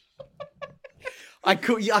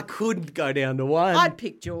couldn't go down to one. I'd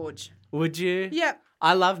pick George. Would you? Yep.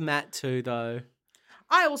 I love Matt too, though.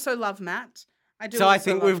 I also love Matt. So I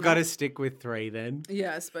think we've got to stick with 3 then.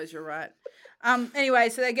 Yeah, I suppose you're right. Anyway,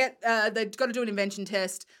 so they've got to do an invention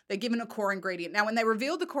test. They're given a core ingredient. Now, when they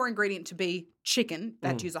revealed the core ingredient to be chicken, they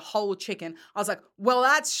had to use a whole chicken, I was like, well,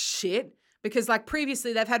 that's shit. Because like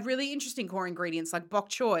previously they've had really interesting core ingredients like bok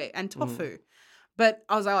choy and tofu. But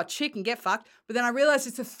I was like, oh, chicken, get fucked. But then I realized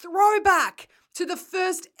it's a throwback to the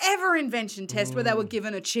first ever invention test where they were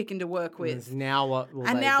given a chicken to work with. Now what will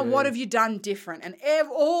And they now do? what have you done different? And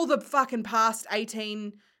all the fucking past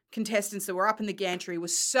 18 contestants that were up in the gantry were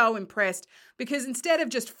so impressed because instead of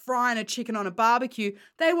just frying a chicken on a barbecue,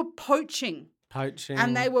 they were poaching.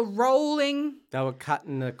 And they were rolling. They were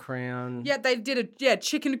cutting the crown. Yeah, they did a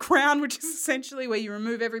chicken crown, which is essentially where you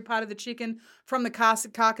remove every part of the chicken from the carcass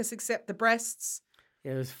except the breasts.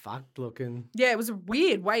 Yeah, it was fucked looking. Yeah, it was a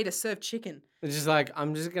weird way to serve chicken. It's just like,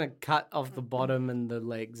 I'm just going to cut off the bottom and the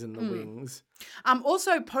legs and the wings.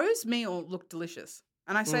 Also, Poe's meal looked delicious.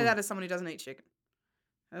 And I say that as someone who doesn't eat chicken.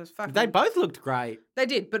 It was fucking... They both looked great. They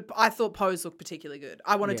did, but I thought Poe's looked particularly good.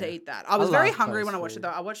 I wanted to eat that. I was very hungry Poe's when I watched food. it,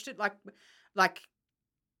 though. I watched it like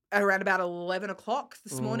around about 11 o'clock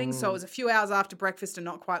this morning. So it was a few hours after breakfast and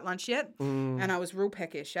not quite lunch yet. And I was real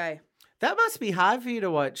peckish, eh? That must be hard for you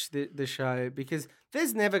to watch the show because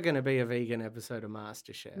there's never going to be a vegan episode of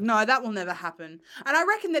MasterChef. No, that will never happen. And I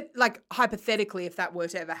reckon that, like, hypothetically, if that were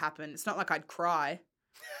to ever happen, it's not like I'd cry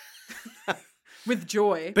with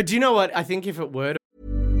joy. But do you know what? I think if it were to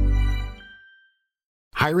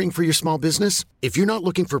Hiring for your small business? If you're not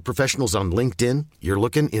looking for professionals on LinkedIn, you're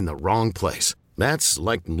looking in the wrong place. That's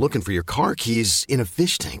like looking for your car keys in a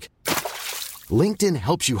fish tank. LinkedIn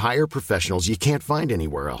helps you hire professionals you can't find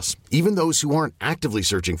anywhere else, even those who aren't actively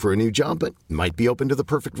searching for a new job but might be open to the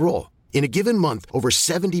perfect role. In a given month, over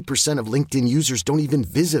 70% of LinkedIn users don't even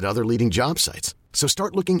visit other leading job sites. So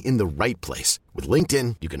start looking in the right place. With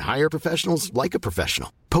LinkedIn, you can hire professionals like a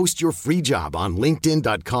professional. Post your free job on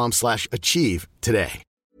linkedin.com/achieve today.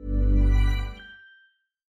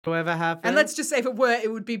 ever happen? And let's just say if it were,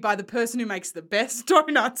 it would be by the person who makes the best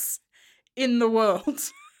donuts in the world.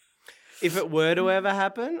 If it were to ever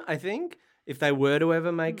happen, I think, if they were to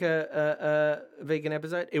ever make a vegan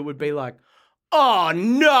episode, it would be like, oh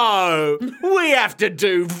no, we have to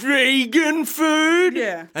do vegan food.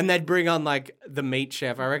 Yeah. And they'd bring on like the meat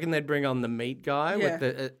chef. I reckon they'd bring on the meat guy Yeah. with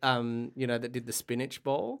the, that did the spinach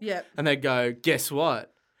bowl. Yep. And they'd go, guess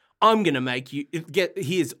what? I'm going to make you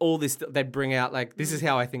here's all this. They'd bring out like, this is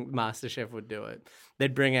how I think MasterChef would do it.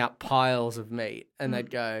 They'd bring out piles of meat and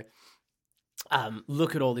they'd go,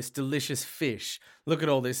 look at all this delicious fish. Look at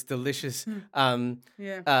all this delicious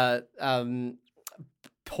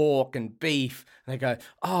pork and beef. And they go,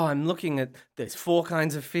 oh, I'm looking at, there's 4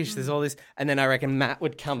 kinds of fish. There's all this. And then I reckon Matt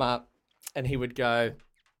would come up and he would go,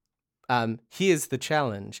 here's the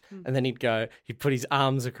challenge. And then he'd put his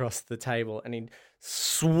arms across the table and he'd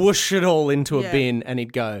swoosh it all into a bin and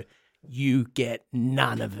he'd go, you get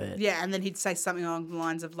none of it. Yeah, and then he'd say something along the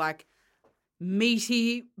lines of like,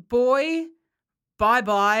 meaty boy,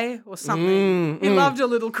 bye-bye, or something. He loved a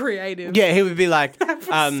little creative. Yeah, he would be like,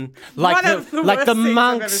 one of the worst the things I've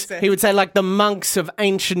monks. ever said. He would say, like the monks of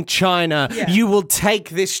ancient China, you will take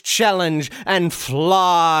this challenge and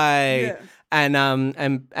fly.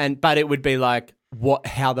 Yeah. But it would be like, what?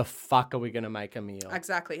 How the fuck are we going to make a meal?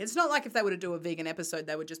 Exactly. It's not like if they were to do a vegan episode,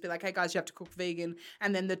 they would just be like, hey guys, you have to cook vegan.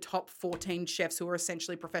 And then the top 14 chefs who are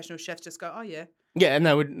essentially professional chefs just go, oh yeah. Yeah, and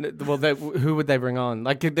they would. Well, who would they bring on?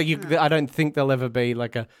 Like, I don't think there'll ever be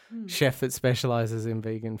like a chef that specializes in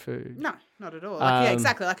vegan food. No, not at all. Like, yeah,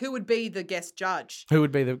 exactly. Like, who would be the guest judge? Who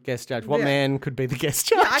would be the guest judge? What man could be the guest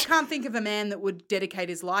judge? Yeah, I can't think of a man that would dedicate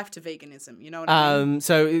his life to veganism. You know what I mean?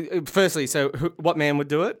 Firstly, what man would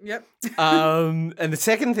do it? Yep. And the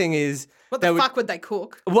second thing is, What the fuck would they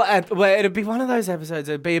cook? well, it'd be one of those episodes.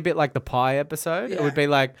 It'd be a bit like the pie episode. It Yeah. would be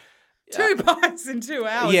like. 2 pies in 2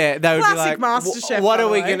 hours. Yeah, they would Classic be like, MasterChef. what by are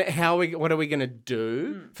the we way. what are we gonna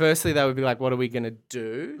do? Firstly, they would be like, what are we gonna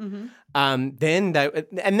do? Mm-hmm.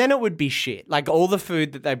 Then it would be shit. Like all the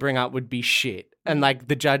food that they bring up would be shit, and like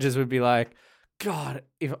the judges would be like, God,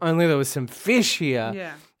 if only there was some fish here.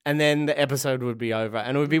 Yeah. And then the episode would be over,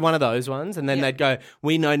 and it would be one of those ones. And then they'd go,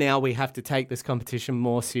 we know now we have to take this competition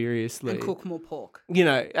more seriously. And cook more pork. You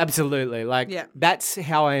know, absolutely. Like, Yeah. that's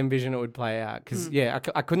how I envision it would play out. Because,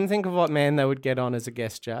 I couldn't think of what man they would get on as a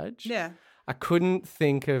guest judge. Yeah. I couldn't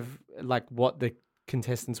think of, like, what the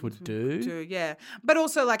contestants would do. Yeah. But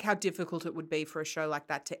also, like, how difficult it would be for a show like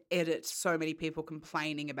that to edit so many people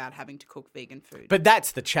complaining about having to cook vegan food. But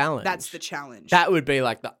that's the challenge. That's the challenge. That would be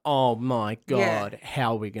like oh, my God,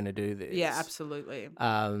 how are we going to do this? Yeah, absolutely.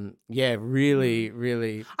 Really,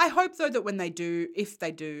 really. I hope, though, that when they do, if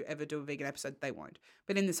they do ever do a vegan episode, they won't.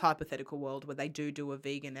 But in this hypothetical world where they do a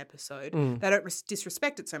vegan episode, they don't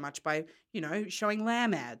disrespect it so much by, showing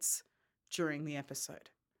lamb ads during the episode.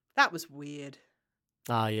 That was weird.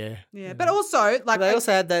 Oh, yeah. Yeah, but also, like... They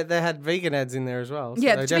also had they had vegan ads in there as well. So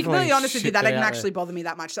yeah, they to be completely definitely honest with you, that shipped it didn't out actually bother me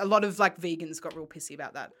that much. A lot of, like, vegans got real pissy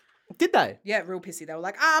about that. there. Did they? Yeah, real pissy. They were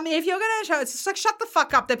like, if you're going to show... It's just like, shut the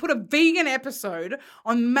fuck up. They put a vegan episode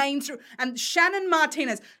on mainstream... And Shannon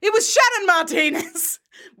Martinez... It was Shannon Martinez!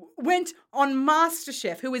 went on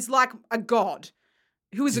MasterChef, who is like a god.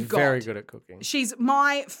 Who is a god. Very good at cooking. She's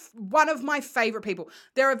one of my favorite people.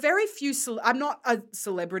 There are very few... I'm not a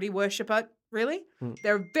celebrity worshipper, really.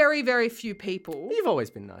 There are very, very few people... You've always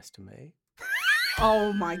been nice to me.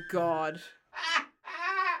 Oh, my God.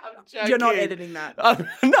 I'm joking. You're not editing that. I'm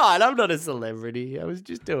not a celebrity. I was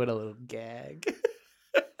just doing a little gag.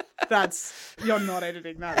 You're not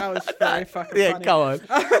editing that. That was very fucking Yeah, funny. go on.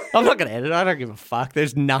 I'm not going to edit. I don't give a fuck.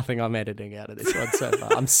 There's nothing I'm editing out of this one so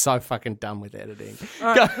far. I'm so fucking done with editing.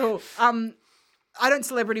 All right, cool. I don't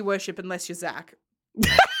celebrity worship unless you're Zach.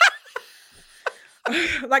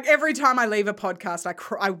 Like every time I leave a podcast,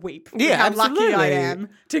 I weep. With Yeah, how lucky I absolutely. am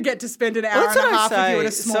to get to spend an hour Well, that's and a what I half with you in say.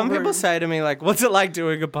 a small Some people room. say to me, like, what's it like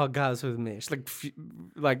doing a podcast with Mish? Like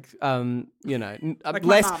my mum.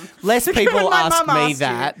 less When people my ask mum me asked you.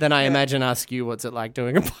 that than I imagine ask you what's it like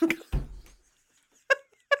doing a podcast.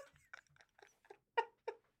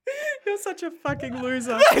 You're such a fucking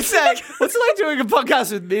loser. They say, what's it like doing a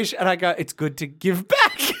podcast with Mish? And I go, it's good to give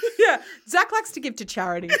back. Yeah, Zach likes to give to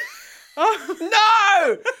charity.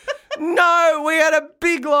 No! No, we had a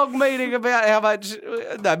big long meeting about how much.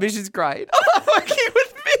 No, Mish is great. I'm working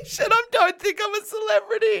with Mish and I don't think I'm a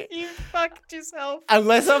celebrity. You fucked yourself.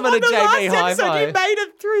 Unless I'm at On a the JB last episode, Hi-Fi. you made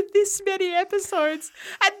it through this many episodes,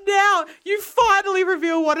 and now you finally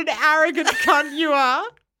reveal what an arrogant cunt you are.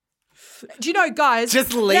 Do you know, guys?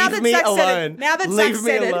 Just now leave that me Zach said alone. it, now that Leave Zach me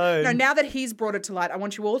said alone. it, no, now that he's brought it to light, I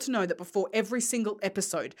want you all to know that before every single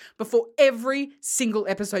episode,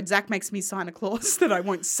 Zach makes me sign a clause that I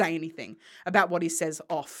won't say anything about what he says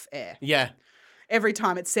off air. Yeah. Every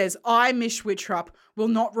time it says, I, Mish Wittrup, will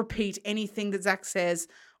not repeat anything that Zach says,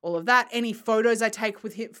 all of that. Any photos I take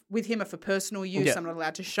with him are for personal use. Yeah. I'm not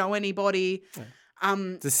allowed to show anybody.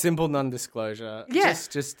 It's a simple non-disclosure. Yeah.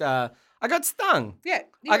 I got stung. Yeah.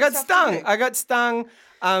 you I got stuff to stung. do. I got stung.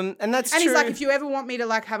 And that's And true. he's like, if you ever want me to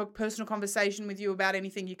like have a personal conversation with you about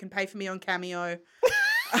anything, you can pay for me on Cameo.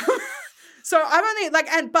 So I've only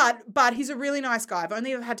but he's a really nice guy. I've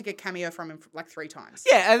only ever had to get Cameo from him like 3 times.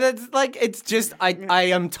 Yeah, and it's like, it's just, I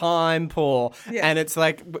am time poor. Yeah. And it's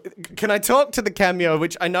like, can I talk to the Cameo,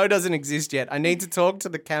 which I know doesn't exist yet. I need to talk to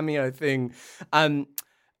the Cameo thing.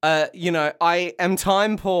 I am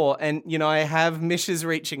time poor, and, I have Mishes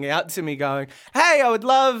reaching out to me going, hey, I'd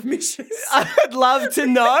love to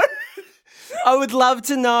know. I would love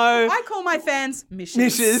to know. I call my fans Mishes.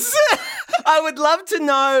 Mishes. I would love to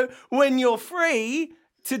know when you're free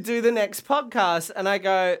to do the next podcast. And I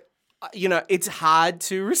go, it's hard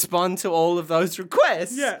to respond to all of those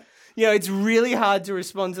requests. Yeah. It's really hard to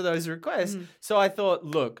respond to those requests. So I thought,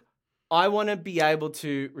 look, I want to be able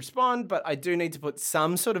to respond, but I do need to put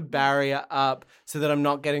some sort of barrier up so that I'm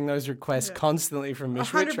not getting those requests constantly from Mish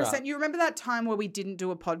 100%. You remember that time where we didn't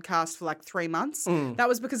do a podcast for like 3 months? That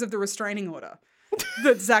was because of the restraining order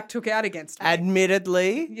that Zach took out against me.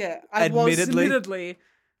 Admittedly. Yeah. Admittedly.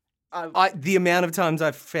 The amount of times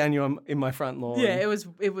I've found you in my front lawn. Yeah, it was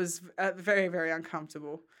very, very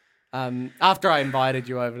uncomfortable. After I invited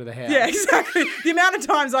you over to the house. Yeah, exactly. The amount of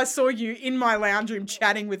times I saw you in my lounge room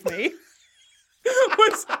chatting with me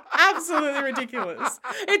was absolutely ridiculous.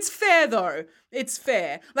 It's fair, though. It's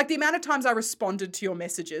fair. Like, the amount of times I responded to your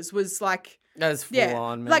messages was like... That's full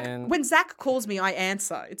on, man. Like, when Zach calls me, I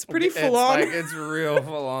answer. It's pretty full on. It's real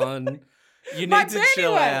full on. You But need to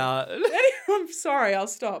chill anyway, out. I'm sorry, I'll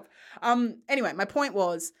stop. Anyway, my point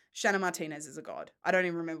was... Shannon Martinez is a god. I don't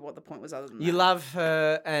even remember what the point was other than that. You love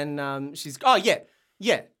her, and she's... Oh, yeah.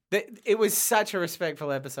 Yeah. It was such a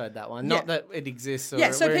respectful episode, that one. Not that it exists. Or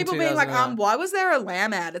Yeah, so we're in people being like, 2009. why was there a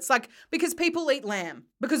lamb ad? It's like, because people eat lamb.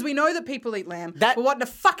 Because we know that people eat lamb. That- But what a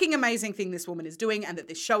fucking amazing thing this woman is doing and that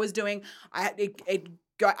this show is doing. I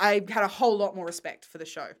had a whole lot more respect for the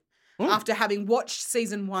show after having watched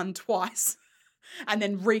season 1 twice and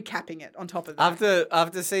then recapping it on top of that.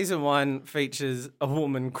 After season 1 features a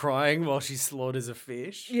woman crying while she slaughters a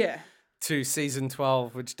fish, Yeah. to season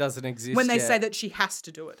 12, which doesn't exist When they yet. say that she has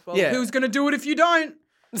to do it. Well, Yeah. who's going to do it if you don't?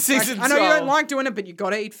 Season I know you 12, don't like doing it, but you got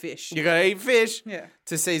to eat fish. You gotta eat fish. Yeah.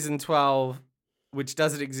 To season 12, which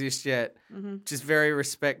doesn't exist yet. Just very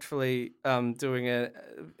respectfully doing it.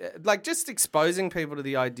 Like, just exposing people to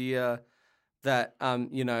the idea that,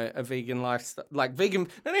 a vegan lifestyle, like vegan,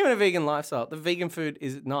 not even a vegan lifestyle, the vegan food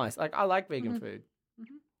is nice. Like, I like vegan food.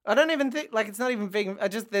 I don't even think, like, it's not even vegan.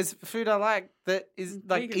 There's food I like that is,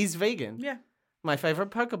 like, Vegan. is vegan. Yeah. My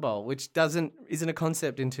favorite poke bowl, which isn't a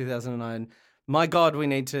concept in 2009. My God, we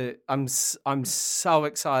need to. I'm so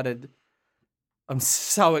excited. I'm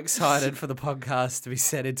so excited for the podcast to be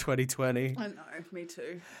set in 2020. I know, me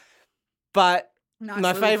too. But Nice my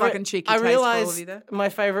little favorite, fucking cheeky I taste for all of realized you there. my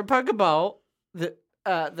favorite poke bowl that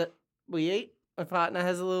we eat. My partner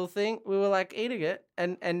has a little thing. We were like eating it,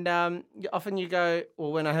 and often you go,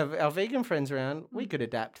 well, when I have our vegan friends around, we could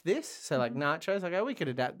adapt this. So like nachos, I go, we could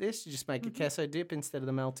adapt this. You just make a queso dip instead of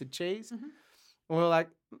the melted cheese. And we were like,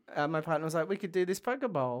 my partner was like, we could do this poke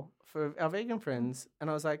bowl for our vegan friends, and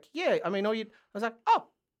I was like, yeah. I mean, I was like, oh,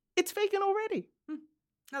 it's vegan already.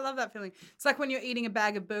 I love that feeling. It's like when you're eating a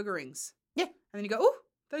bag of burger rings. Yeah. And then you go, oh,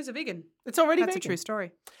 those are vegan. It's already That's vegan. a true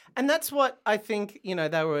story. And that's what I think,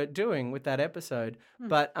 they were doing with that episode.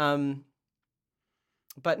 But no,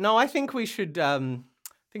 I think we should I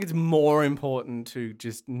think it's more important to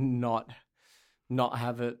just not not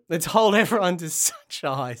have it. Let's hold everyone to such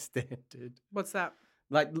a high standard. What's that?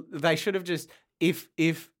 Like they should have just if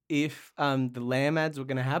the lamb ads were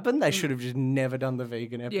going to happen, they should have just never done the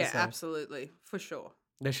vegan episode. Yeah, absolutely, for sure.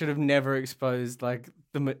 They should have never exposed a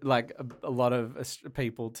lot of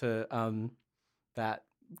people to that.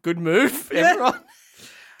 Good move, everyone.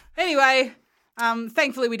 Anyway,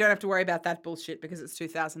 thankfully we don't have to worry about that bullshit because it's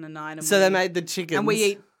 2009. And So they made the chickens. and we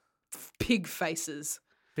eat pig faces.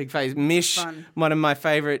 Big face. Mish, Fun. one of my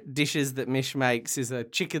favourite dishes that Mish makes is a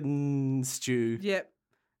chicken stew Yep,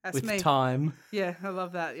 that's with me. thyme. Yeah, I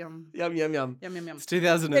love that. Yum, Yum, yum, yum. yum, yum, yum. It's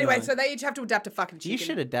 2009. Anyway, so they each have to adapt a fucking chicken. You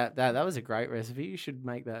should adapt that. That was a great recipe. You should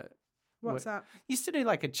make that. What's that? Used to do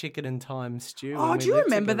like a chicken and thyme stew. Oh, when do we you lived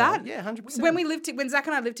remember together. that? Yeah, 100%. When Zach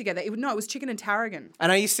and I lived together, it was chicken and tarragon.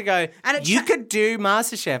 And I used to go, And it you cha- could do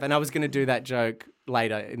MasterChef. And I was going to do that joke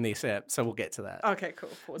later in this ep, so we'll get to that. Okay, cool.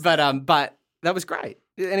 Pause. But that was great.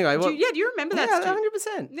 Anyway, do you remember that? Yeah,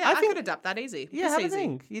 stew? 100%. Yeah, I could adapt that easy. Yeah, Piss have a easy.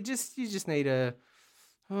 think. You just need a.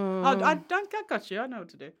 I got you. I know what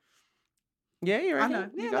to do. Yeah, you I reckon? know.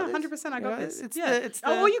 You Yeah, got no, this? 100%. I got Yeah, this. It's yeah.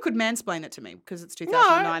 the or you could mansplain it to me because it's no.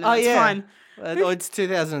 2009 and Oh it's yeah. fine. Well, it's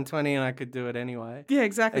 2020 and I could do it anyway. Yeah,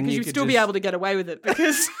 exactly. And Because you you'd could still be just- able to get away with it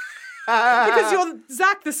because you're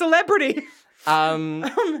Zach, the celebrity.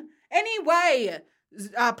 Anyway,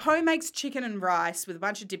 Poe makes chicken and rice with a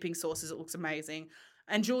bunch of dipping sauces. It looks amazing.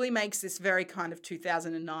 And Julie makes this very kind of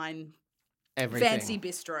 2009 Everything. fancy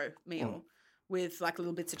bistro meal with like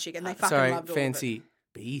little bits of chicken. They fucking Sorry, loved all fancy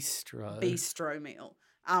bistro. of it. Bistro meal,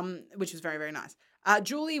 which was very, very nice.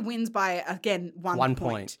 Julie wins by, again, 1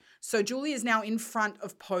 point. So Julie is now in front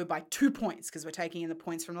of Poe by 2 points because we're taking in the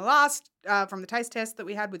points from from the taste test that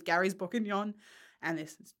we had with Gary's Bourguignon, and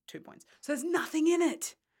this is 2 points. So there's nothing in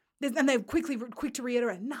it. And they're quick to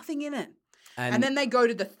reiterate, nothing in it. And then they go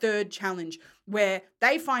to the third challenge where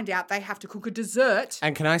they find out they have to cook a dessert.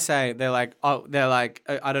 And can I say, they're like, I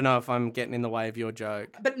don't know if I'm getting in the way of your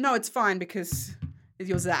joke. But no, it's fine because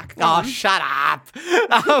you're Zach. Go Oh, on. shut up.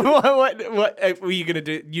 What were you going to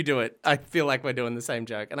do? You do it. I feel like we're doing the same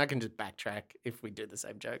joke, and I can just backtrack if we do the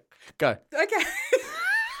same joke. Go. Okay.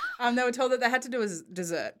 They were told that they had to do a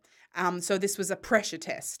dessert. So this was a pressure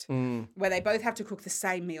test where they both have to cook the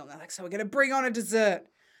same meal. And they're like, so we're going to bring on a dessert.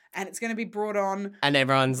 And it's going to be brought on. And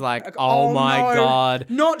everyone's like, oh my no, God.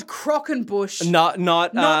 Not Crockenbush. Not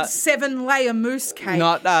 7-layer mousse cake.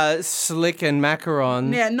 Not slick and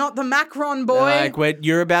macaron. Yeah, not the macaron boy. Like,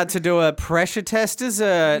 you're about to do a pressure test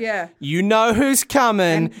dessert. Yeah. You know who's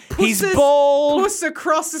coming. He's Puss's- bald. Puss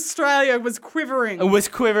across Australia was quivering. Was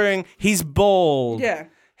quivering. He's bald. Yeah.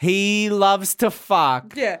 He loves to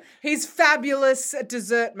fuck. Yeah. He's fabulous at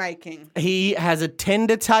dessert making. He has a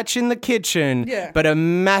tender touch in the kitchen, Yeah. but a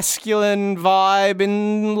masculine vibe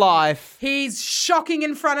in life. He's shocking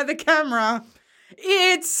in front of the camera.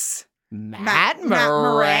 It's Matt Matt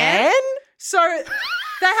Moran? So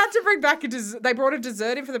they had to bring back a dessert. They brought a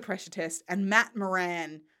dessert in for the pressure test, and Matt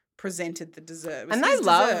Moran presented the dessert. It was And his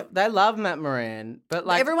dessert. they love Matt Moran, but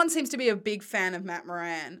like Everyone seems to be a big fan of Matt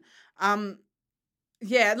Moran.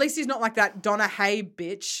 Yeah, at least he's not like that Donna Hay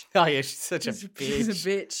bitch. oh yeah, she's such a bitch. She's a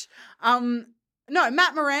bitch. No,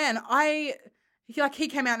 Matt Moran, he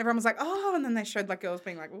came out and everyone was like, oh, and then they showed like girls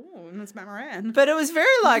being like, oh, and it's Matt Moran. But it was very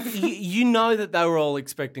like you know that they were all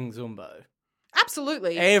expecting Zumbo.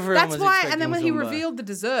 Absolutely. Everyone That's was why, and then expecting when he Zumbo. revealed the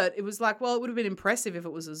dessert, it was like, well, it would have been impressive if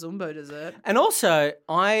it was a Zumbo dessert. And also,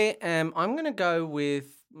 I'm going to go with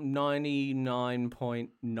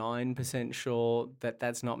 99.9% sure that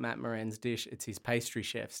that's not Matt Moran's dish. It's his pastry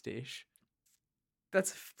chef's dish.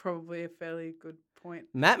 That's probably a fairly good point.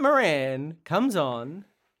 Matt Moran comes on,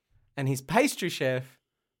 and his pastry chef,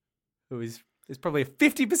 who is probably a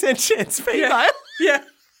 50% chance female. Yeah.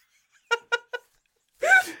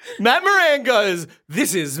 Matt Moran goes,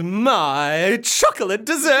 "This is my chocolate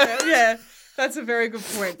dessert." Yeah. That's a very good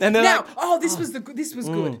point. And they're now, like, this was good. This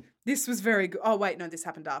was very good. Oh, wait, no, this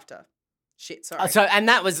happened after. Shit, sorry.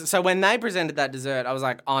 So when they presented that dessert, I was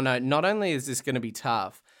like, oh no, not only is this going to be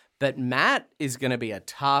tough, but Matt is going to be a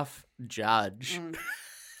tough judge.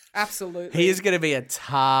 Absolutely. He is going to be a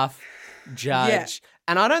tough judge. Yeah.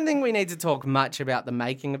 And I don't think we need to talk much about the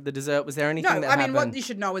making of the dessert. Was there anything No, that I mean, happened? what you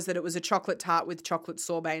should know is that it was a chocolate tart with chocolate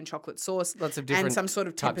sorbet and chocolate sauce. Lots of and different some sort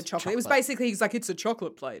of types tempered of chocolate. It was chocolate. basically, he's like, it's a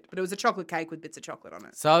chocolate plate, but it was a chocolate cake with bits of chocolate on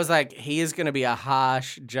it. So I was like, he is going to be a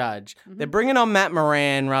harsh judge. Mm-hmm. They're bringing on Matt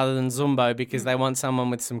Moran rather than Zumbo because they want someone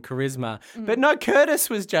with some charisma. But no, Curtis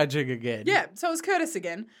was judging again. Mm. Yeah, so it was Curtis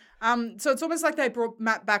again. So it's almost like they brought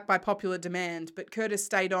Matt back by popular demand, but Curtis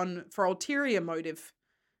stayed on for ulterior motive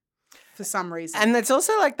for some reason. And it's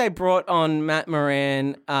also like they brought on Matt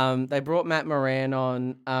Moran. They brought Matt Moran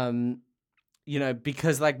on, you know,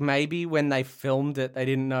 because like maybe when they filmed it, they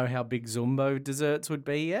didn't know how big Zumbo desserts would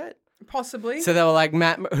be yet. Possibly. So they were like,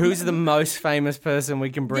 Matt, who's the most famous person we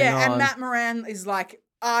can bring on? Yeah, and Matt Moran is like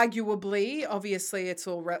arguably, obviously it's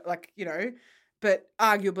all like, you know, but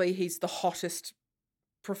arguably he's the hottest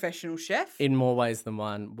professional chef. In more ways than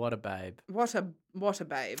one. What a babe. What a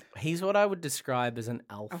babe. He's what I would describe as an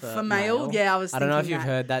alpha male? Yeah, I don't know if thinking you've that.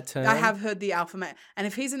 heard that term. I have heard the alpha male. And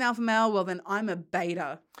if he's an alpha male, well then I'm a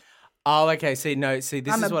beta. Oh, okay. This I'm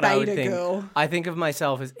is a what I would beta think. girl. I think of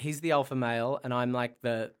myself as he's the alpha male, and I'm like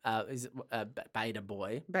the beta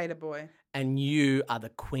boy, Beta boy. and you are the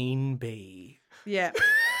queen bee. Yeah.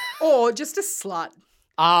 Or just a slut.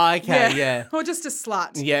 Oh, okay, yeah. Or just a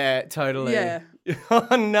slut. Yeah, totally. Yeah.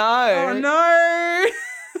 Oh, no. Oh no.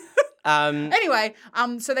 Um, Anyway,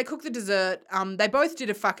 so they cooked the dessert. They both did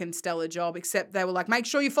a fucking stellar job, except they were like, make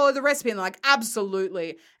sure you follow the recipe. And they're like,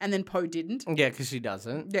 absolutely. And then Poe didn't. yeah, because she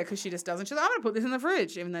doesn't. Yeah, because she just doesn't. She's like, I'm going to put this in the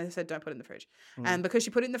fridge, even though they said don't put it in the fridge. Hmm. And because she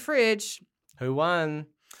put it in the fridge, Who won?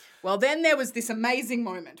 well, then there was this amazing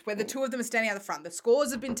moment where the two of them are standing out the front. The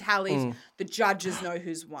scores have been tallied. The judges know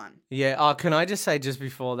who's won. Yeah. Oh, can I just say just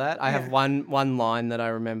before that, I have Yeah. one line that I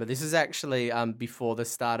remember. This is actually before the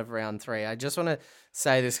start of round 3. I just want to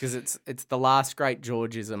say this because it's the last great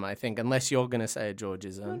Georgism, I think, unless you're going to say a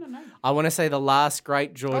Georgism. No. I want to say the last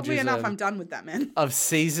great Georgism Oddly enough, I'm done with that, man. of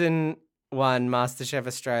season 1 MasterChef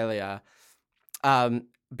Australia,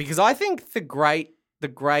 because I think the great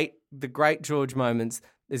George moments.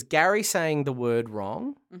 There's Gary saying the word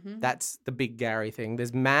wrong. Mm-hmm. That's the big Gary thing.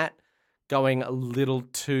 There's Matt going a little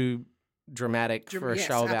too dramatic for a Yes,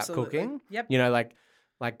 show about absolutely. cooking. Yep. You know, like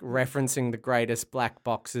referencing the greatest black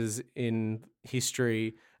boxes in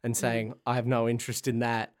history and saying, I have no interest in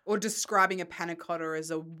that. Or describing a panna cotta as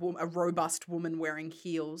a robust woman wearing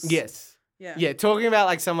heels. Yes. Yeah. Yeah, talking about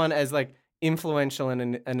like someone as like influential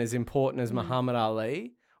and as important Mm. as Muhammad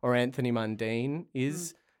Ali or Anthony Mundine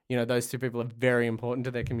is, you know, those two people are very important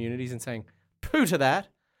to their communities, and saying, poo to that.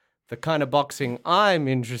 The kind of boxing I'm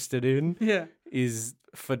interested in Yeah. is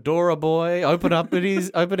Fedora Boy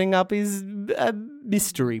opening up his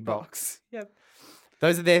mystery box. Yep.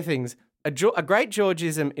 Those are their things. A great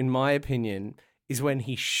Georgism, in my opinion, is when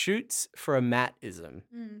he shoots for a Mattism.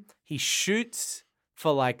 He shoots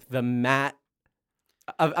for like the Matt.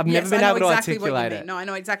 I've never been able to articulate it. No, I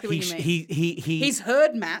know exactly what you mean. He He's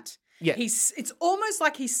heard Matt. Yeah. It's almost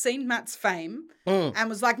like he's seen Matt's fame and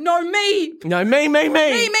was like, no, me. No, me. Me.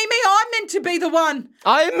 I'm meant to be the one.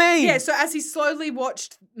 I am me. Yeah, so as he slowly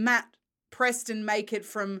watched Matt Preston make it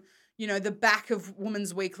from, you know, the back of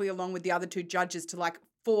Woman's Weekly along with the other two judges to like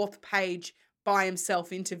 4th page by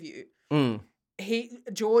himself interview,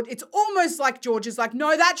 George, it's almost like George is like,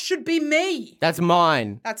 no, that should be me. That's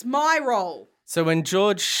mine. That's my role. So when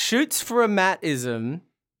George shoots for a Mattism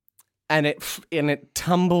and it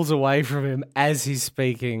tumbles away from him as he's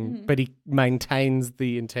speaking, but he maintains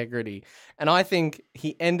the integrity. And I think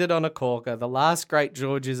he ended on a corker. The last great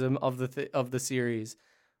Georgism of the series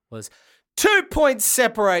was 2 points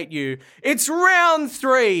separate you. It's round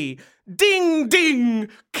 3. Ding, ding.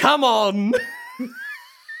 Come on.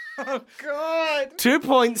 Oh, God. 2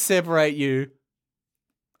 points separate you.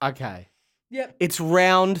 Okay. Yep. It's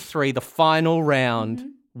round 3, the final round.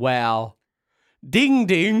 Wow. Ding,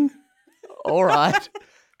 ding. All right.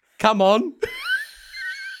 Come on.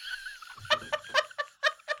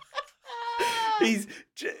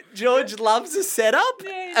 George loves a setup,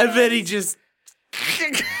 and then he just.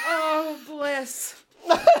 Oh, bless.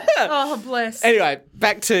 Oh, bless. Anyway,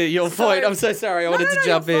 back to your point. I'm so sorry. I wanted to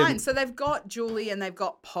jump you're in. fine. So they've got Julie and they've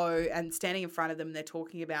got Poe, and standing in front of them, they're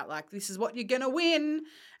talking about like, this is what you're going to win.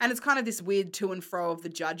 And it's kind of this weird to and fro of the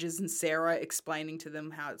judges and Sarah explaining to them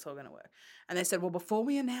how it's all going to work. And they said, well, before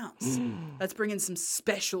we announce, let's bring in some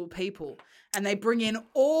special people. And they bring in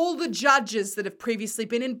all the judges that have previously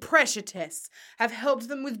been in pressure tests, have helped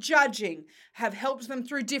them with judging, have helped them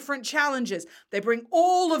through different challenges. They bring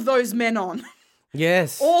all of those men on.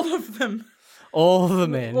 Yes. All of them. All the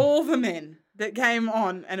men. All the men that came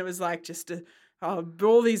on, and it was like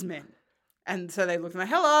all these men. And so they looked and like,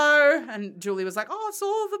 hello. And Julie was like, oh, it's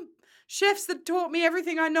all the chefs that taught me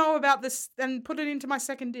everything I know about this and put it into my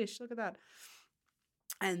second dish. Look at that.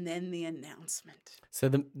 And then the announcement. So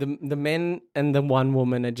the men and the one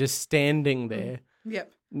woman are just standing there.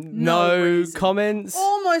 Yep. No reason. comments.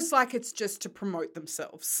 Almost like it's just to promote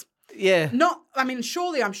themselves. Yeah. I'm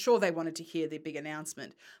sure they wanted to hear the big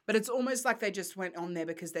announcement, but it's almost like they just went on there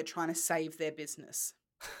because they're trying to save their business.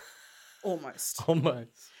 Almost.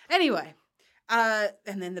 Anyway, and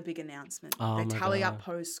then the big announcement. Oh they my tally God. up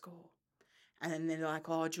Poe's score. And then they're like,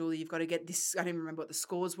 oh, Julie, you've got to get this. I don't even remember what the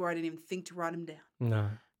scores were. I didn't even think to write them down. No.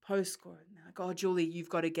 Poe scored. And they're like, oh, Julie, you've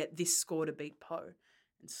got to get this score to beat Poe.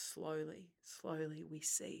 And slowly we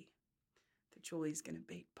see that Julie's going to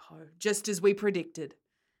beat Poe, just as we predicted.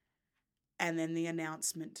 And then the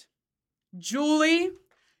announcement. Julie,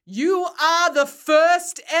 you are the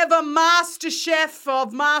first ever Master Chef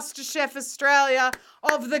of MasterChef Australia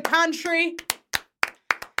of the country.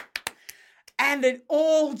 And it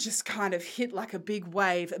all just kind of hit like a big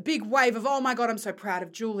wave of, oh my God, I'm so proud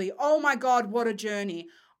of Julie. Oh my God, what a journey.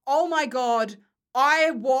 Oh my God,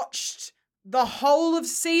 I watched the whole of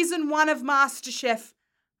season 1 of MasterChef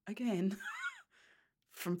again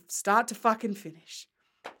from start to fucking finish.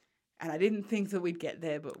 And I didn't think that we'd get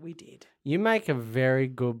there, but we did. You make a very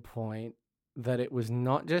good point that it was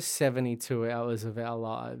not just 72 hours of our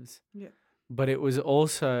lives, but it was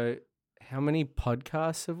also, how many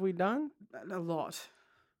podcasts have we done? A lot.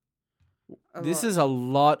 This is a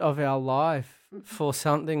lot of our life for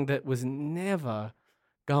something that was never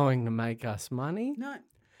going to make us money. No.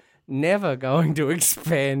 Never going to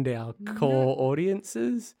expand our core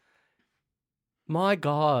audiences. My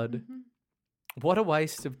God, what a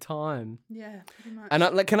waste of time. Yeah, pretty much.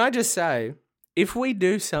 And can I just say, if we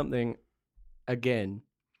do something again,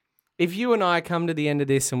 if you and I come to the end of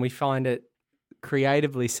this and we find it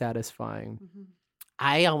creatively satisfying,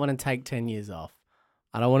 I want to take 10 years off.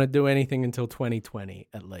 I don't want to do anything until 2020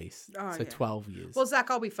 at least. Oh, so 12 years. Well, Zach,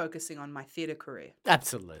 I'll be focusing on my theatre career.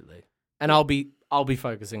 Absolutely. And I'll be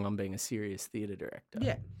focusing on being a serious theatre director.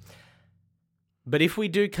 Yeah. But if we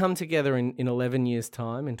do come together in 11 years'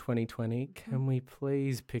 time, in 2020, can we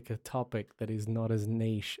please pick a topic that is not as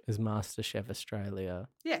niche as MasterChef Australia?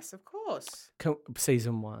 Yes, of course.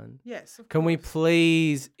 Season 1. Yes, of course. Can we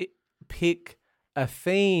please pick a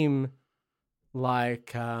theme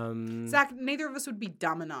like... Zach, neither of us would be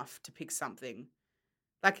dumb enough to pick something.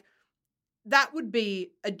 Like, that would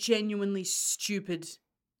be a genuinely stupid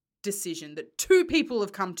decision that 2 people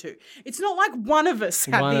have come to. It's not like one of us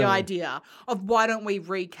had the idea of why don't we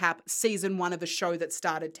recap season 1 of a show that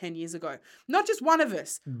started 10 years ago. Not just one of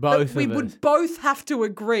us. Both we of us. would both have to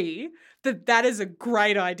agree that that is a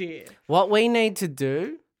great idea. What we need to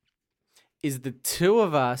do is the 2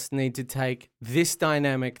 of us need to take this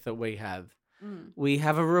dynamic that we have. We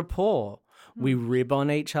have a rapport. We rib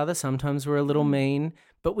on each other. Sometimes we're a little mean,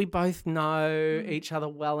 but we both know each other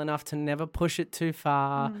well enough to never push it too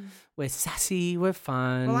far. We're sassy. We're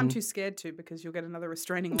fun. Well, I'm too scared to because you'll get another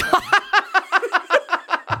restraining order.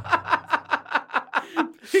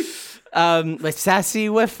 We're sassy.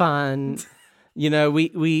 We're fun. You know,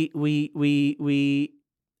 we.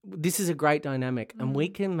 This is a great dynamic, and we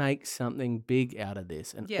can make something big out of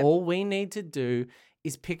this. And all we need to do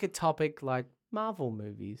is pick a topic like Marvel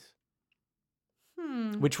movies,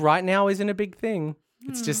 which right now isn't a big thing.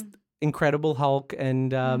 It's just Incredible Hulk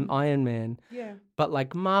and Iron Man. Yeah. But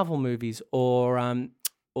like Marvel movies or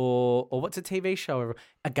what's a TV show?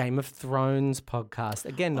 A Game of Thrones podcast.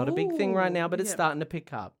 Again, not a big thing right now, but it's starting to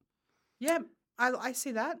pick up. Yeah, I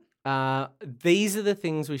see that. These are the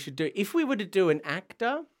things we should do. If we were to do an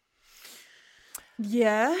actor,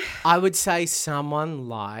 I would say someone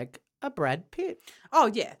like a Brad Pitt. Oh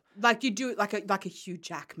yeah, like you do it like a Hugh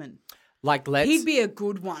Jackman. Like He'd be a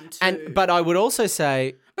good one too. But I would also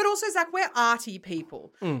say... But also, Zach, we're arty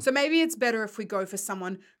people. So maybe it's better if we go for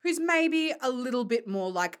someone who's maybe a little bit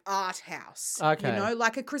more like art house. Okay. You know,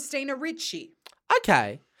 like a Christina Ricci.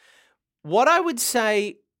 Okay. What I would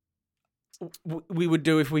say we would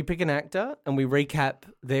do if we pick an actor and we recap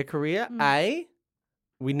their career,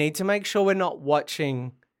 we need to make sure we're not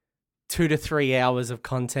watching 2 to 3 hours of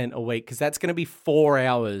content a week because that's going to be 4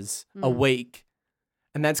 hours a week.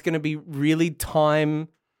 And that's going to be really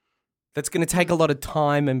that's going to take a lot of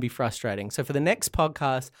time and be frustrating. So for the next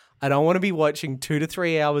podcast, I don't want to be watching 2 to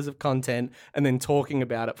 3 hours of content and then talking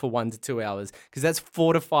about it for 1 to 2 hours because that's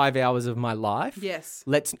 4 to 5 hours of my life. Yes.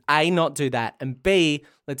 Let's A, not do that. And B,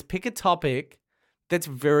 let's pick a topic that's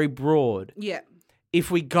very broad. Yeah.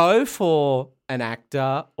 If we go for an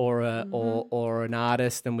actor or or an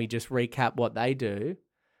artist and we just recap what they do,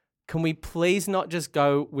 can we please not just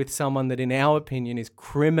go with someone that in our opinion is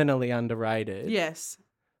criminally underrated? Yes.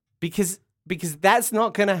 Because that's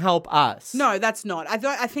not going to help us. No, that's not.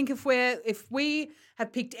 I think if we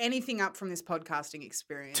have picked anything up from this podcasting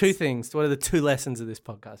experience. 2 things. What are the 2 lessons of this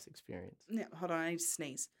podcast experience? Yeah, hold on, I need to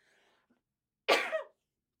sneeze.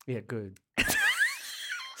 Yeah, good.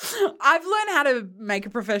 I've learned how to make a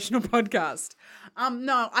professional podcast.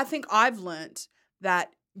 No, I think I've learned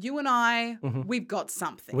that you and I, we've got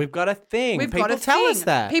something. We've got a thing. People tell us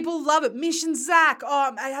that. People love it. Mission Zach.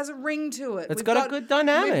 Oh, it has a ring to it. It's got a good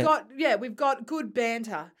dynamic. We've got good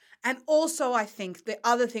banter. And also I think the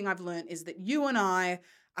other thing I've learned is that you and I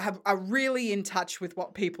are really in touch with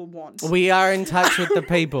what people want. We are in touch with the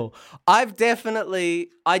people. I definitely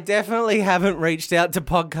haven't reached out to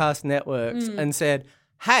podcast networks and said,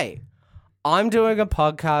 hey, I'm doing a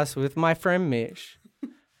podcast with my friend Mish.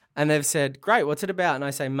 And they've said, great, what's it about? And I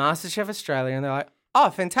say, MasterChef Australia. And they're like, oh,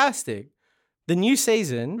 fantastic. The new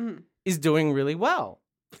season is doing really well.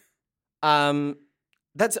 So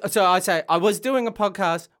I say, I was doing a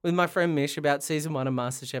podcast with my friend Mish about season 1 of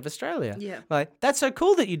MasterChef Australia. Yeah. Like, that's so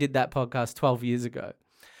cool that you did that podcast 12 years ago.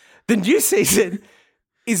 The new season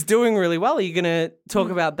is doing really well. Are you going to talk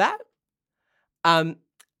about that? I'm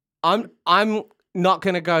not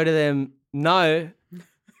going to go to them, no.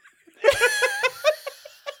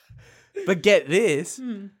 But get this,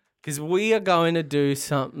 because we are going to do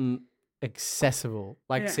something accessible,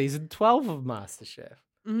 like season 12 of MasterChef.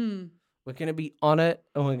 We're going to be on it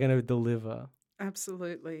and we're going to deliver.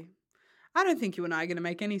 Absolutely. I don't think you and I are going to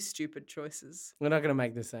make any stupid choices. We're not going to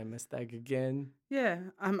make the same mistake again. Yeah.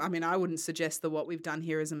 I mean, I wouldn't suggest that what we've done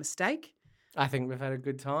here is a mistake. I think we've had a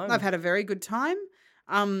good time. I've had a very good time.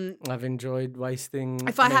 I've enjoyed wasting.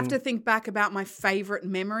 If I have to think back about my favourite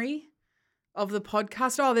memory of the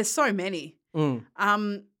podcast, there's so many.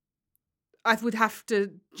 I would have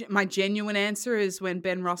to, my genuine answer is when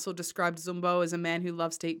Ben Russell described Zumbo as a man who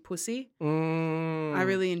loves to eat pussy. I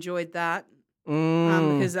really enjoyed that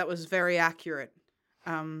because that was very accurate.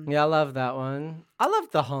 Yeah, I love that one. I love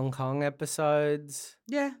the Hong Kong episodes.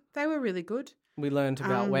 Yeah, they were really good. We learned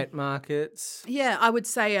about wet markets. Yeah, I would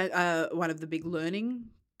say one of the big learning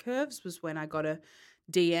curves was when I got a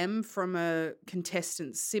DM from a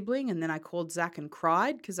contestant's sibling and then I called Zach and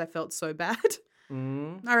cried because I felt so bad.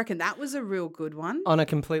 I reckon that was a real good one. On a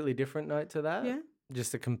completely different note to that. Yeah.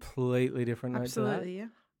 Just a completely different note to that. Absolutely,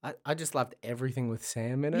 yeah. I just loved everything with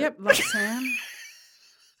Sam in it. Yep, love Sam.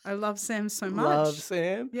 I love Sam so much. Love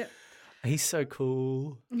Sam. Yep. He's so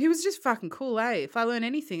cool. He was just fucking cool, eh? If I learn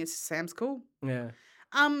anything, it's Sam's cool. Yeah.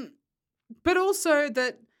 But also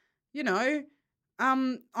that, you know,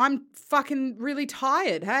 I'm fucking really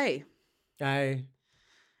tired, hey. Hey.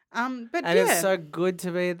 But and yeah. it's so good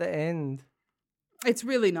to be at the end. It's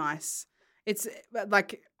really nice. It's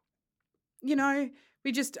like, you know,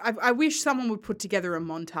 I wish someone would put together a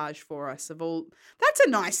montage for us of all. That's a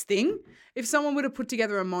nice thing. If someone would have put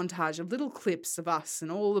together a montage of little clips of us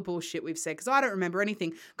and all the bullshit we've said, because I don't remember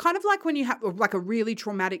anything. Kind of like when you have like a really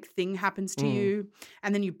traumatic thing happens to you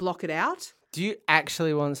and then you block it out. Do you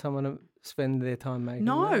actually want someone to spend their time making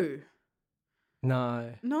that?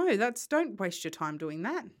 No. Don't waste your time doing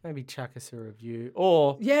that. Maybe chuck us a review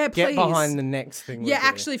or please. Get behind the next thing. Yeah,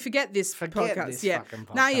 actually forget this Forget podcast. this Yeah. fucking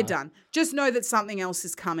podcast. Now you're done. Just know that something else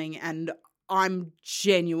is coming and I'm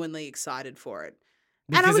genuinely excited for it.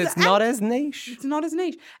 Because it's not as niche. It's not as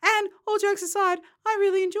niche. And all jokes aside, I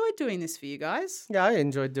really enjoyed doing this for you guys. Yeah, I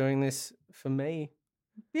enjoyed doing this for me.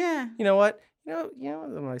 Yeah. You know what? You know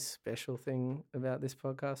what the most special thing about this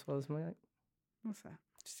podcast was, mate? What's that?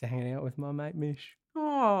 Just hanging out with my mate Mish.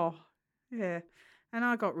 Oh, yeah. And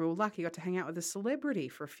I got real lucky. Got to hang out with a celebrity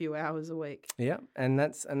for a few hours a week. Yeah, and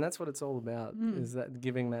that's what it's all about, is that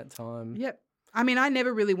giving that time. Yep. I mean, I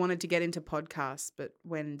never really wanted to get into podcasts, but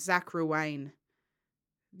when Zach Ruane,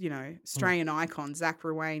 you know, Australian icon, Zach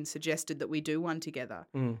Ruane suggested that we do one together.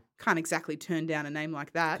 Can't exactly turn down a name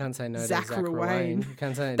like that. Can't say no Zach to Zach Ruane. You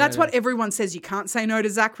can't say That's no what everyone says. You can't say no to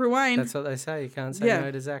Zach Ruane. That's what they say. You can't say no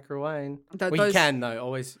to Zach Ruane. You can, though,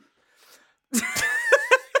 always.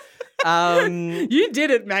 You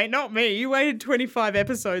did it, mate, not me. You waited 25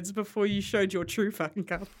 episodes before you showed your true fucking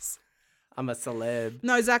colours. I'm a celeb.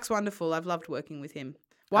 No, Zach's wonderful. I've loved working with him.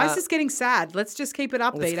 Why is this getting sad? Let's just keep it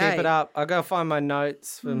upbeat, Let's keep it up. I gotta find my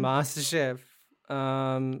notes for MasterChef,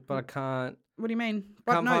 but I can't. What do you mean?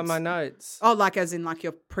 What Can't notes? find my notes. Oh, like as in like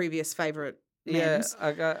your previous favourite memes?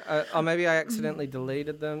 Yeah, or maybe I accidentally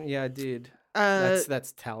deleted them. Yeah, I did.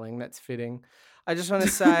 That's telling. That's fitting. I just want to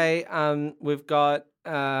say we've got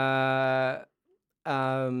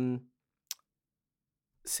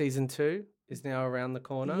season 2 is now around the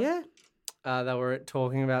corner. Yeah. They were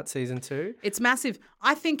talking about season 2. It's massive.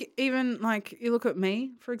 I think even like you look at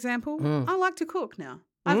me, for example, I like to cook now.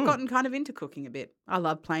 I've gotten kind of into cooking a bit. I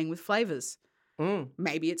love playing with flavours.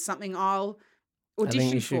 Maybe it's something I'll audition for. I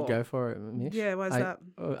think you should go for it, Mish. Yeah, why's that?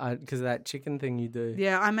 Because of that chicken thing you do.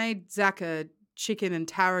 Yeah, I made Zach a chicken and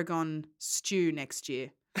tarragon stew next year.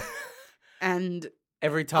 And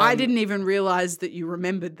every time I didn't even realise that you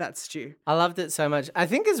remembered that stew. I loved it so much. I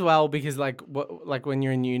think as well because like when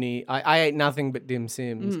you're in uni, I ate nothing but dim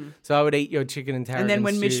sims. So I would eat your chicken and tarragon And then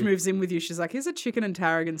when stew, Mish moves in with you, she's like, here's a chicken and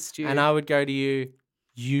tarragon stew. and I would go to you,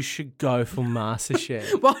 You should go for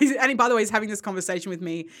MasterChef. Well, by the way, he's having this conversation with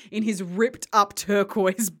me in his ripped up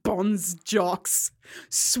turquoise Bonds jocks,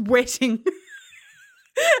 sweating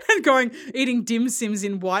and eating dim sims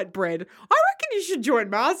in white bread. I reckon you should join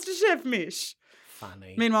MasterChef, Mish.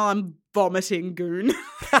 Funny. Meanwhile, I'm vomiting goon.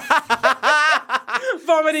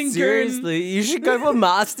 Vomiting goon. Seriously, you should go for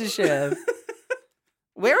MasterChef.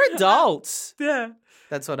 We're adults. Yeah.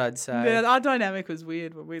 That's what I'd say. Yeah, our dynamic was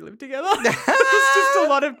weird when we lived together. It was just a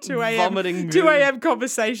lot of 2 a.m. Vomiting 2 goon. a.m.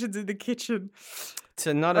 conversations in the kitchen.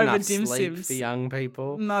 So not Over enough dim sleep sims. for young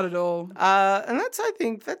people. Not at all. And I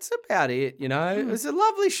think that's about it, you know. It was a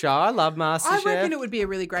lovely show. I love MasterChef. I reckon it would be a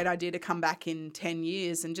really great idea to come back in 10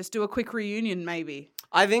 years and just do a quick reunion maybe.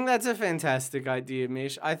 I think that's a fantastic idea,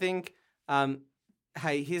 Mish. I think,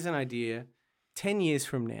 hey, here's an idea. 10 years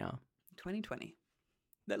from now, 2020.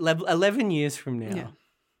 11 years from now, Yeah.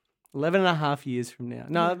 11 and a half years from now.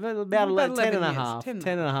 No, about 10 and a 11 years. half. 10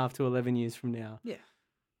 and a half to 11 years from now. Yeah.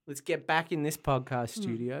 Let's get back in this podcast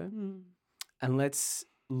studio and let's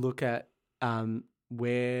look at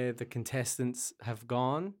where the contestants have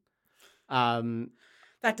gone.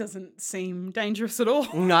 That doesn't seem dangerous at all.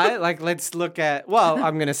 No, like let's look at. Well,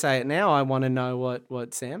 I'm going to say it now. I want to know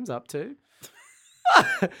what Sam's up to.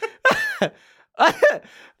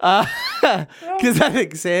 Because I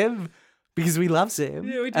think Sam, because we love Sam.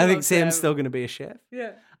 Yeah, we do I think love Sam's Sam. still going to be a chef.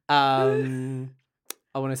 Yeah.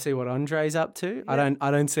 I want to see what Andre's up to. I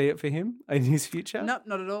don't see it for him in his future. No,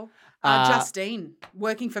 not at all. Justine,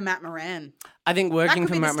 working for Matt Moran. I think That working could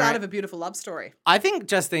for be the Matt start Moran. of a beautiful love story. I think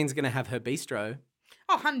Justine's going to have her bistro.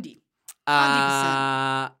 Oh, Hundy.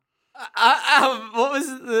 100%. What was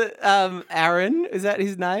the Aaron? Is that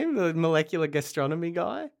his name? The molecular gastronomy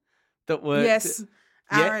guy that worked. Yes.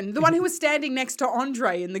 Yeah. Aaron, the one who was standing next to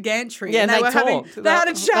Andre in the gantry. Yeah, and they were talked. They had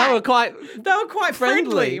a chat. They were quite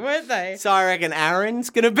friendly, weren't they? So I reckon Aaron's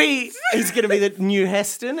gonna be the new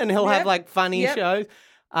Heston, and he'll have Yep. like funny Yep. shows.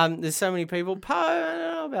 There's so many people. Poe, I don't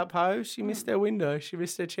know about Poe. She missed her window. She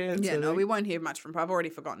missed her chance. Yeah, I no, think. we won't hear much from her. I've already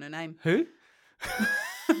forgotten her name. Who?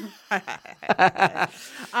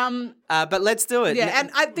 But let's do it. Yeah, and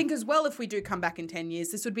I think as well, if we do come back in 10 years,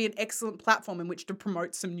 this would be an excellent platform in which to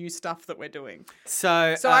promote some new stuff that we're doing.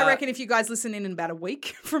 So I reckon if you guys listen in about a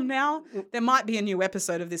week from now, there might be a new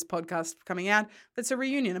episode of this podcast coming out that's a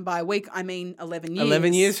reunion. And by a week, I mean 11 years.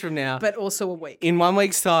 11 years from now. But also a week. In 1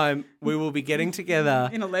 week's time, we will be getting together.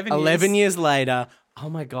 In 11 11 years. years later. Oh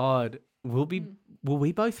my God. Will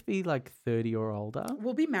we both be like 30 or older?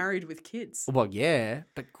 We'll be married with kids. Well, yeah,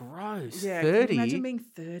 but gross. Yeah, 30. Can you imagine being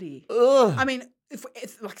 30. Ugh. I mean, if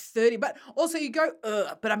it's like 30, but also you go,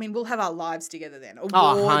 but I mean, we'll have our lives together then. Awards.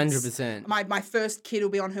 Oh, 100%. My first kid will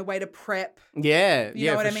be on her way to prep. Yeah, You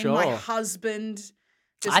yeah, know what for I mean? sure. My husband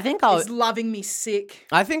just I think I'll- is loving me sick.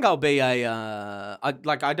 I think I'll be I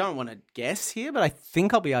don't want to guess here, but I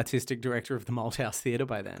think I'll be artistic director of the Malthouse Theatre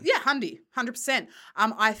by then. Yeah, 100%.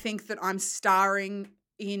 I think that I'm starring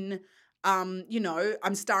in, I'm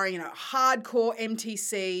starring in a hardcore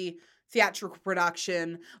MTC theatrical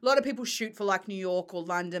production. A lot of people shoot for like New York or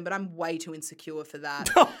London, but I'm way too insecure for that.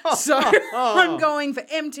 So I'm going for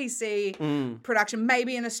MTC production,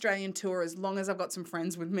 maybe an Australian tour as long as I've got some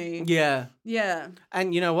friends with me. Yeah. Yeah.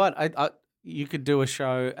 And you know what? You could do a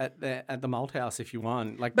show at the Malthouse if you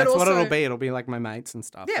want. Like But that's what also- it'll be. It'll be like my mates and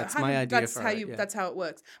stuff. Yeah, That's my idea that's for how it. Yeah. That's how it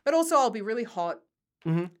works. But also I'll be really hot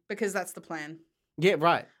because that's the plan. Yeah,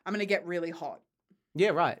 right. I'm going to get really hot Yeah,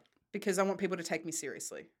 right. because I want people to take me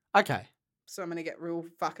seriously. Okay. So I'm going to get real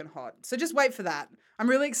fucking hot. So just wait for that. I'm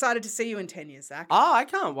really excited to see you in 10 years, Zach. Oh, I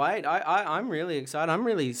can't wait. I'm really excited. I'm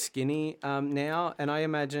really skinny now, and I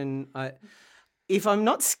imagine if I'm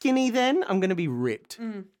not skinny then, I'm going to be ripped.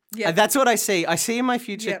 Yeah. And that's what I see. I see in my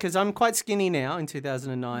future Yep. because I'm quite skinny now in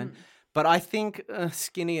 2009, but I think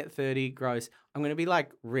skinny at 30, gross. I'm going to be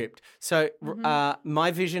like ripped. So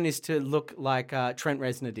my vision is to look like Trent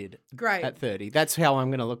Reznor did Great. at 30. That's how I'm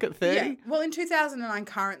going to look at 30. Yeah. Well, in 2009,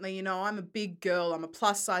 currently, I'm a big girl. I'm a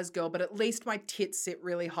plus size girl, but at least my tits sit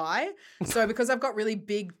really high. So because I've got really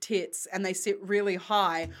big tits and they sit really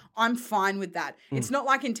high, I'm fine with that. It's not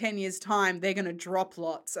like in 10 years' time, they're going to drop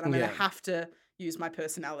lots and I'm going Yeah. to have to use my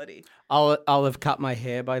personality. I'll have cut my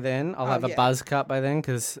hair by then. I'll have a yeah. buzz cut by then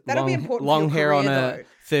because That'll be important for long your hair on career, a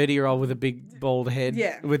though. 30-year-old with a big bald head,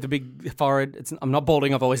 Yeah. with a big forehead. I'm not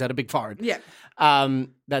balding. I've always had a big forehead. Yeah.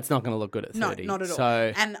 That's not going to look good at 30. No, not at all.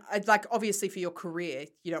 So And obviously for your career,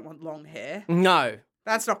 you don't want long hair. no,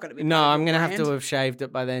 That's not going to be no, part of I'm your going to have brand. to have shaved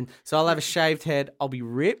it by then. So I'll have a shaved head. I'll be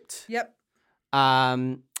ripped. Yep.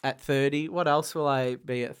 At 30. What else will I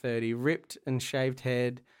be at 30? Ripped and shaved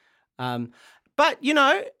head. But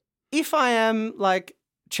if I am like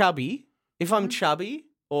chubby If I'm chubby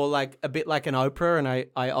or like a bit like an Oprah and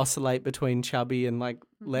I oscillate between chubby and like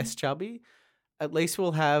less chubby, at least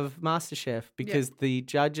we'll have MasterChef because the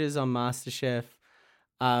judges on MasterChef,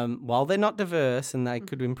 while they're not diverse and they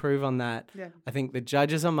could improve on that, I think the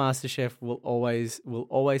judges on MasterChef will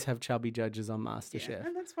always have chubby judges on MasterChef. Yeah,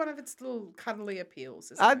 and that's one of its little cuddly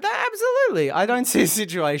appeals, isn't it? Absolutely. I don't see a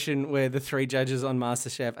situation where the 3 judges on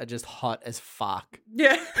MasterChef are just hot as fuck.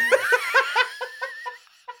 Yeah.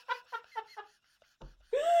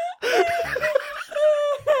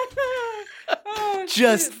 Oh,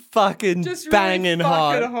 Just shit. fucking Just banging really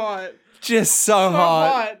fucking hot. hot. Just so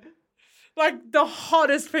hot. Like the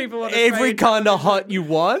hottest people on Every Australian kind of television. hot you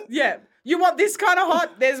want. Yeah. You want this kind of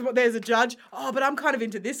hot? There's a judge. Oh, but I'm kind of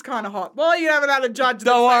into this kind of hot. Well, you have another judge.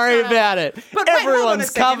 Don't worry about it. But wait, hold on a Everyone's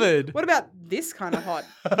second. covered. What about this kind of hot?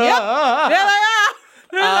 Yep. There they are. There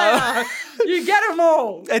they are. You get them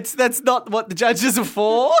all. That's not what the judges are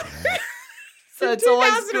for. So it's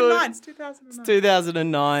always 2009. good. It's 2009. It's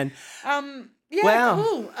 2009. Yeah, Wow.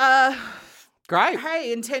 cool. Great.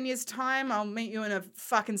 Hey, in 10 years' time, I'll meet you in a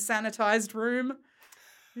fucking sanitized room.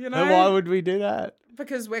 You know? And why would we do that?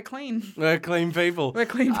 Because we're clean. We're clean people. We're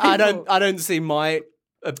clean I people. don't see my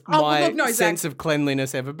look, no, sense Zach. of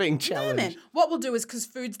cleanliness ever being No, challenged. man. What we'll do is, because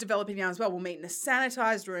food's developing now as well, we'll meet in a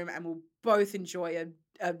sanitized room and we'll both enjoy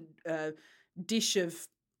a dish of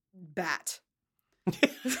bat.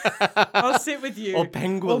 I'll sit with you. Or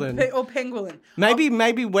pangolin. Or pangolin.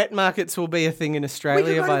 Maybe wet markets will be a thing in We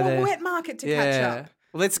Australia could by go to then. a wet market to catch up.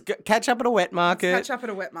 Well, let's catch up at a wet market. Catch up at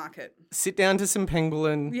a wet market. Sit down to some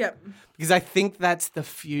pangolin. Yep. Because I think that's the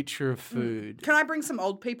future of food. Can I bring some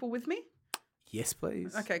old people with me? Yes,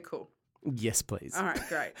 please. Okay, cool. Yes, please. All right,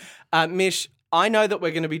 great. Mish, I know that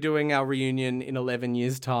we're going to be doing our reunion in 11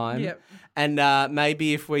 years' time. Yep. And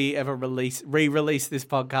maybe if we ever re-release this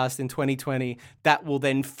podcast in 2020, that will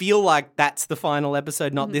then feel like that's the final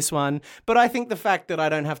episode, not this one. But I think the fact that I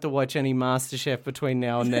don't have to watch any MasterChef between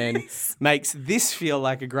now and then makes this feel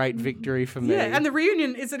like a great victory for me. Yeah, and the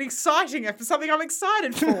reunion is an exciting episode, something I'm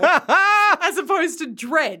excited for, as opposed to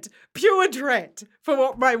dread, pure dread for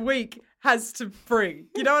what my week has to bring.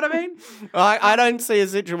 You know what I mean? I don't see a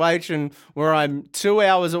situation where I'm 2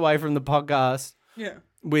 hours away from the podcast Yeah.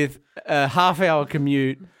 with a half-hour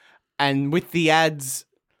commute, and with the ads,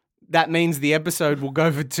 that means the episode will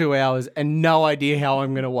go for 2 hours and no idea how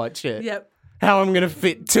I'm going to watch it. Yep. How I'm going to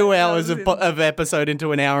fit 2 hours of episode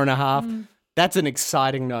into an hour and a half. That's an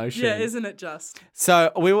exciting notion. Yeah, isn't it just?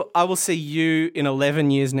 So I will see you in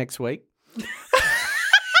 11 years next week.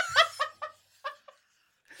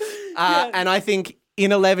 And I think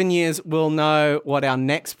in 11 years, we'll know what our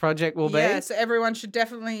next project will be. Yeah, so everyone should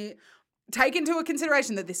definitely take into a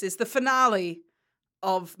consideration that this is the finale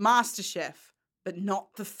of MasterChef, but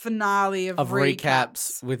not the finale of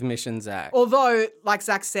Recaps with Mission Zach. Although, like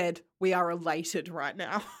Zach said, we are elated right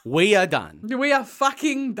now. We are done. We are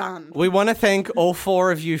fucking done. We want to thank all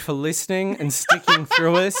 4 of you for listening and sticking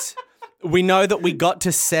through us. We know that we got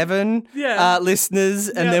to 7 listeners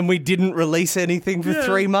and then we didn't release anything for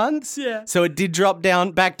 3 months. Yeah. So it did drop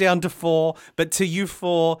back down to 4. But to you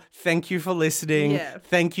 4, thank you for listening. Yeah.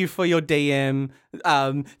 Thank you for your DM.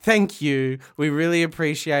 Thank you. We really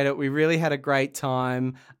appreciate it. We really had a great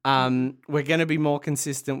time. We're going to be more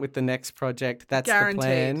consistent with the next project. That's Guaranteed. the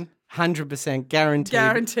plan. 100% guaranteed.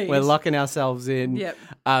 Guaranteed. We're locking ourselves in. Yep.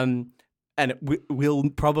 And it will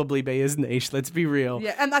probably be as niche, let's be real.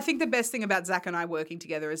 Yeah, and I think the best thing about Zach and I working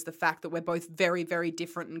together is the fact that we're both very, very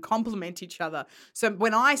different and complement each other. So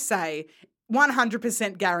when I say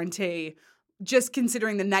 100% guarantee, just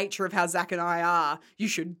considering the nature of how Zach and I are, you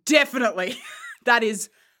should definitely, that is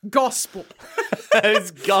gospel. That is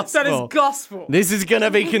gospel. That is gospel. This is going to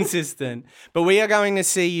be consistent. But we are going to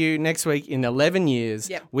see you next week in 11 years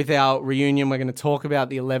Yep. with our reunion. We're going to talk about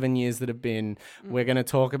the 11 years that have been. We're going to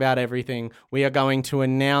talk about everything. We are going to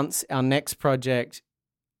announce our next project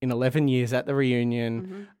in 11 years at the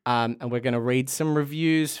reunion. And we're going to read some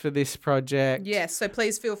reviews for this project. Yes, so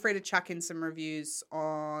please feel free to chuck in some reviews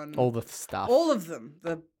on All the stuff. all of them.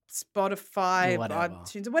 The Spotify, Whatever.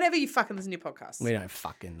 iTunes, whatever you fucking listen to your podcasts. We don't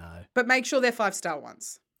fucking know. But make sure they're 5-star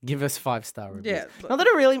ones. Give us 5-star reviews. Yeah. Not that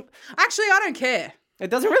it really, Actually, I don't care. it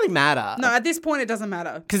doesn't really matter. No, at this point, it doesn't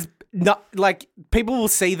matter. Because people will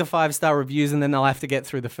see the 5-star reviews and then they'll have to get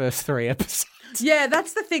through the first 3 episodes. Yeah,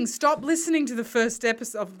 that's the thing. Stop listening to the first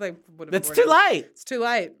episode. That's too late. It's too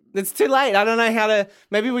late. It's too late. I don't know how to.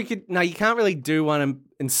 Maybe we could. No, you can't really do one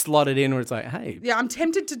and slot it in where it's like, hey. Yeah, I'm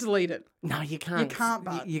tempted to delete it. No, you can't. You can't,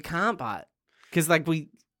 but. You can't, but. Because,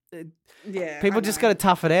 Yeah. people I just know. got to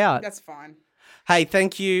tough it out. That's fine. Hey,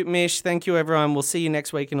 thank you, Mish. Thank you, everyone. We'll see you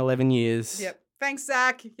next week in 11 years. Yep. Thanks,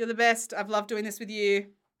 Zach. You're the best. I've loved doing this with you.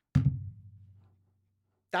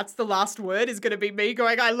 That's the last word is going to be me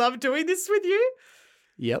going, I love doing this with you.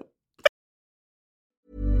 Yep.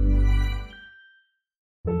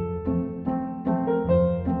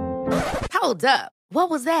 Hold up. What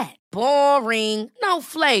was that? Boring. No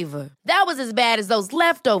flavor. That was as bad as those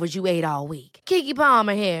leftovers you ate all week. Keke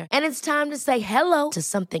Palmer here, and it's time to say hello to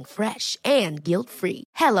something fresh and guilt-free.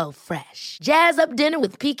 Hello Fresh. Jazz up dinner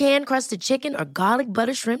with pecan-crusted chicken or garlic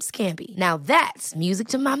butter shrimp scampi. Now that's music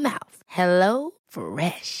to my mouth. Hello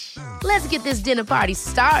Fresh. Let's get this dinner party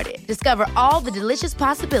started. Discover all the delicious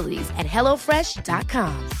possibilities at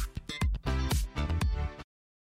HelloFresh.com.